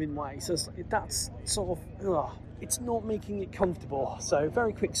bladder's giving way. So that's sort of, it's not making it comfortable. So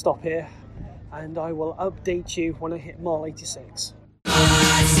very quick stop here, and I will update you when I hit mile 86.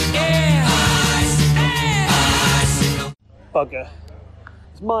 Bugger.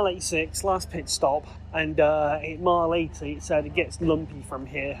 It's mile 86, last pit stop, and at mile 80 it said it gets lumpy from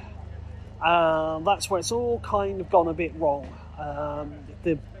here. That's where it's all kind of gone a bit wrong.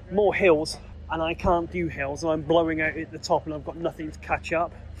 The more hills, and I can't do hills, and I'm blowing out at the top and I've got nothing to catch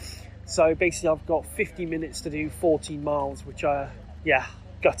up. So basically I've got 50 minutes to do 14 miles, which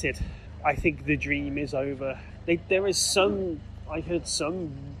gutted. I think the dream is over. There is I heard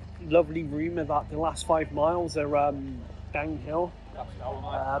some lovely rumour that the last 5 miles are downhill,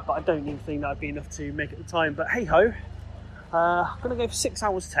 but I don't even think that'd be enough to make it the time. But hey ho, I'm going to go for 6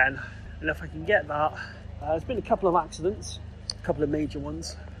 hours 10, and if I can get that, there's been a couple of accidents, a couple of major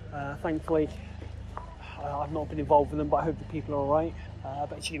ones. Thankfully, I've not been involved with them, but I hope the people are alright.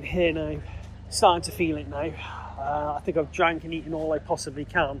 But as you can hear now, starting to feel it now. I think I've drank and eaten all I possibly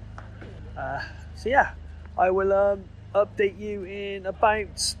can. So yeah, I will update you in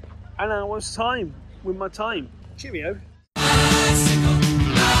about an hour's time with my time. Cheerio.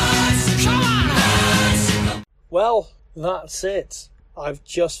 Well, that's it. I've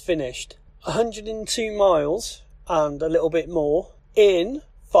just finished 102 miles and a little bit more in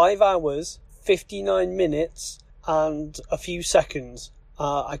 5 hours, 59 minutes and a few seconds.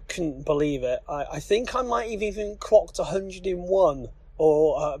 I couldn't believe it. I think I might have even clocked 101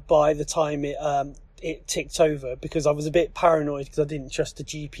 or by the time it ticked over, because I was a bit paranoid because I didn't trust the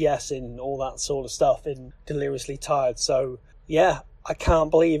GPS and all that sort of stuff, and deliriously tired. So yeah, I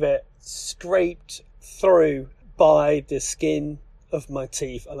can't believe it. Scraped through by the skin of my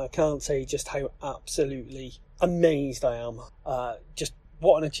teeth, and I can't say just how absolutely amazed I am. Just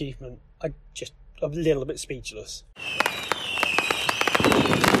what an achievement. I'm a little bit speechless.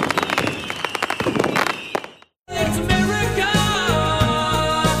 It's America!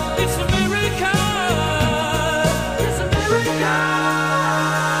 It's America! It's America!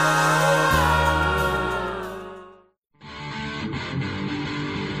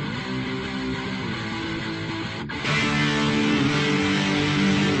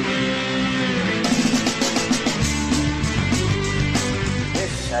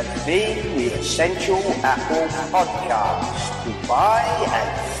 This has been the Essential Apple Podcast. Goodbye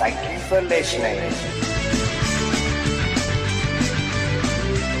and thank you for listening.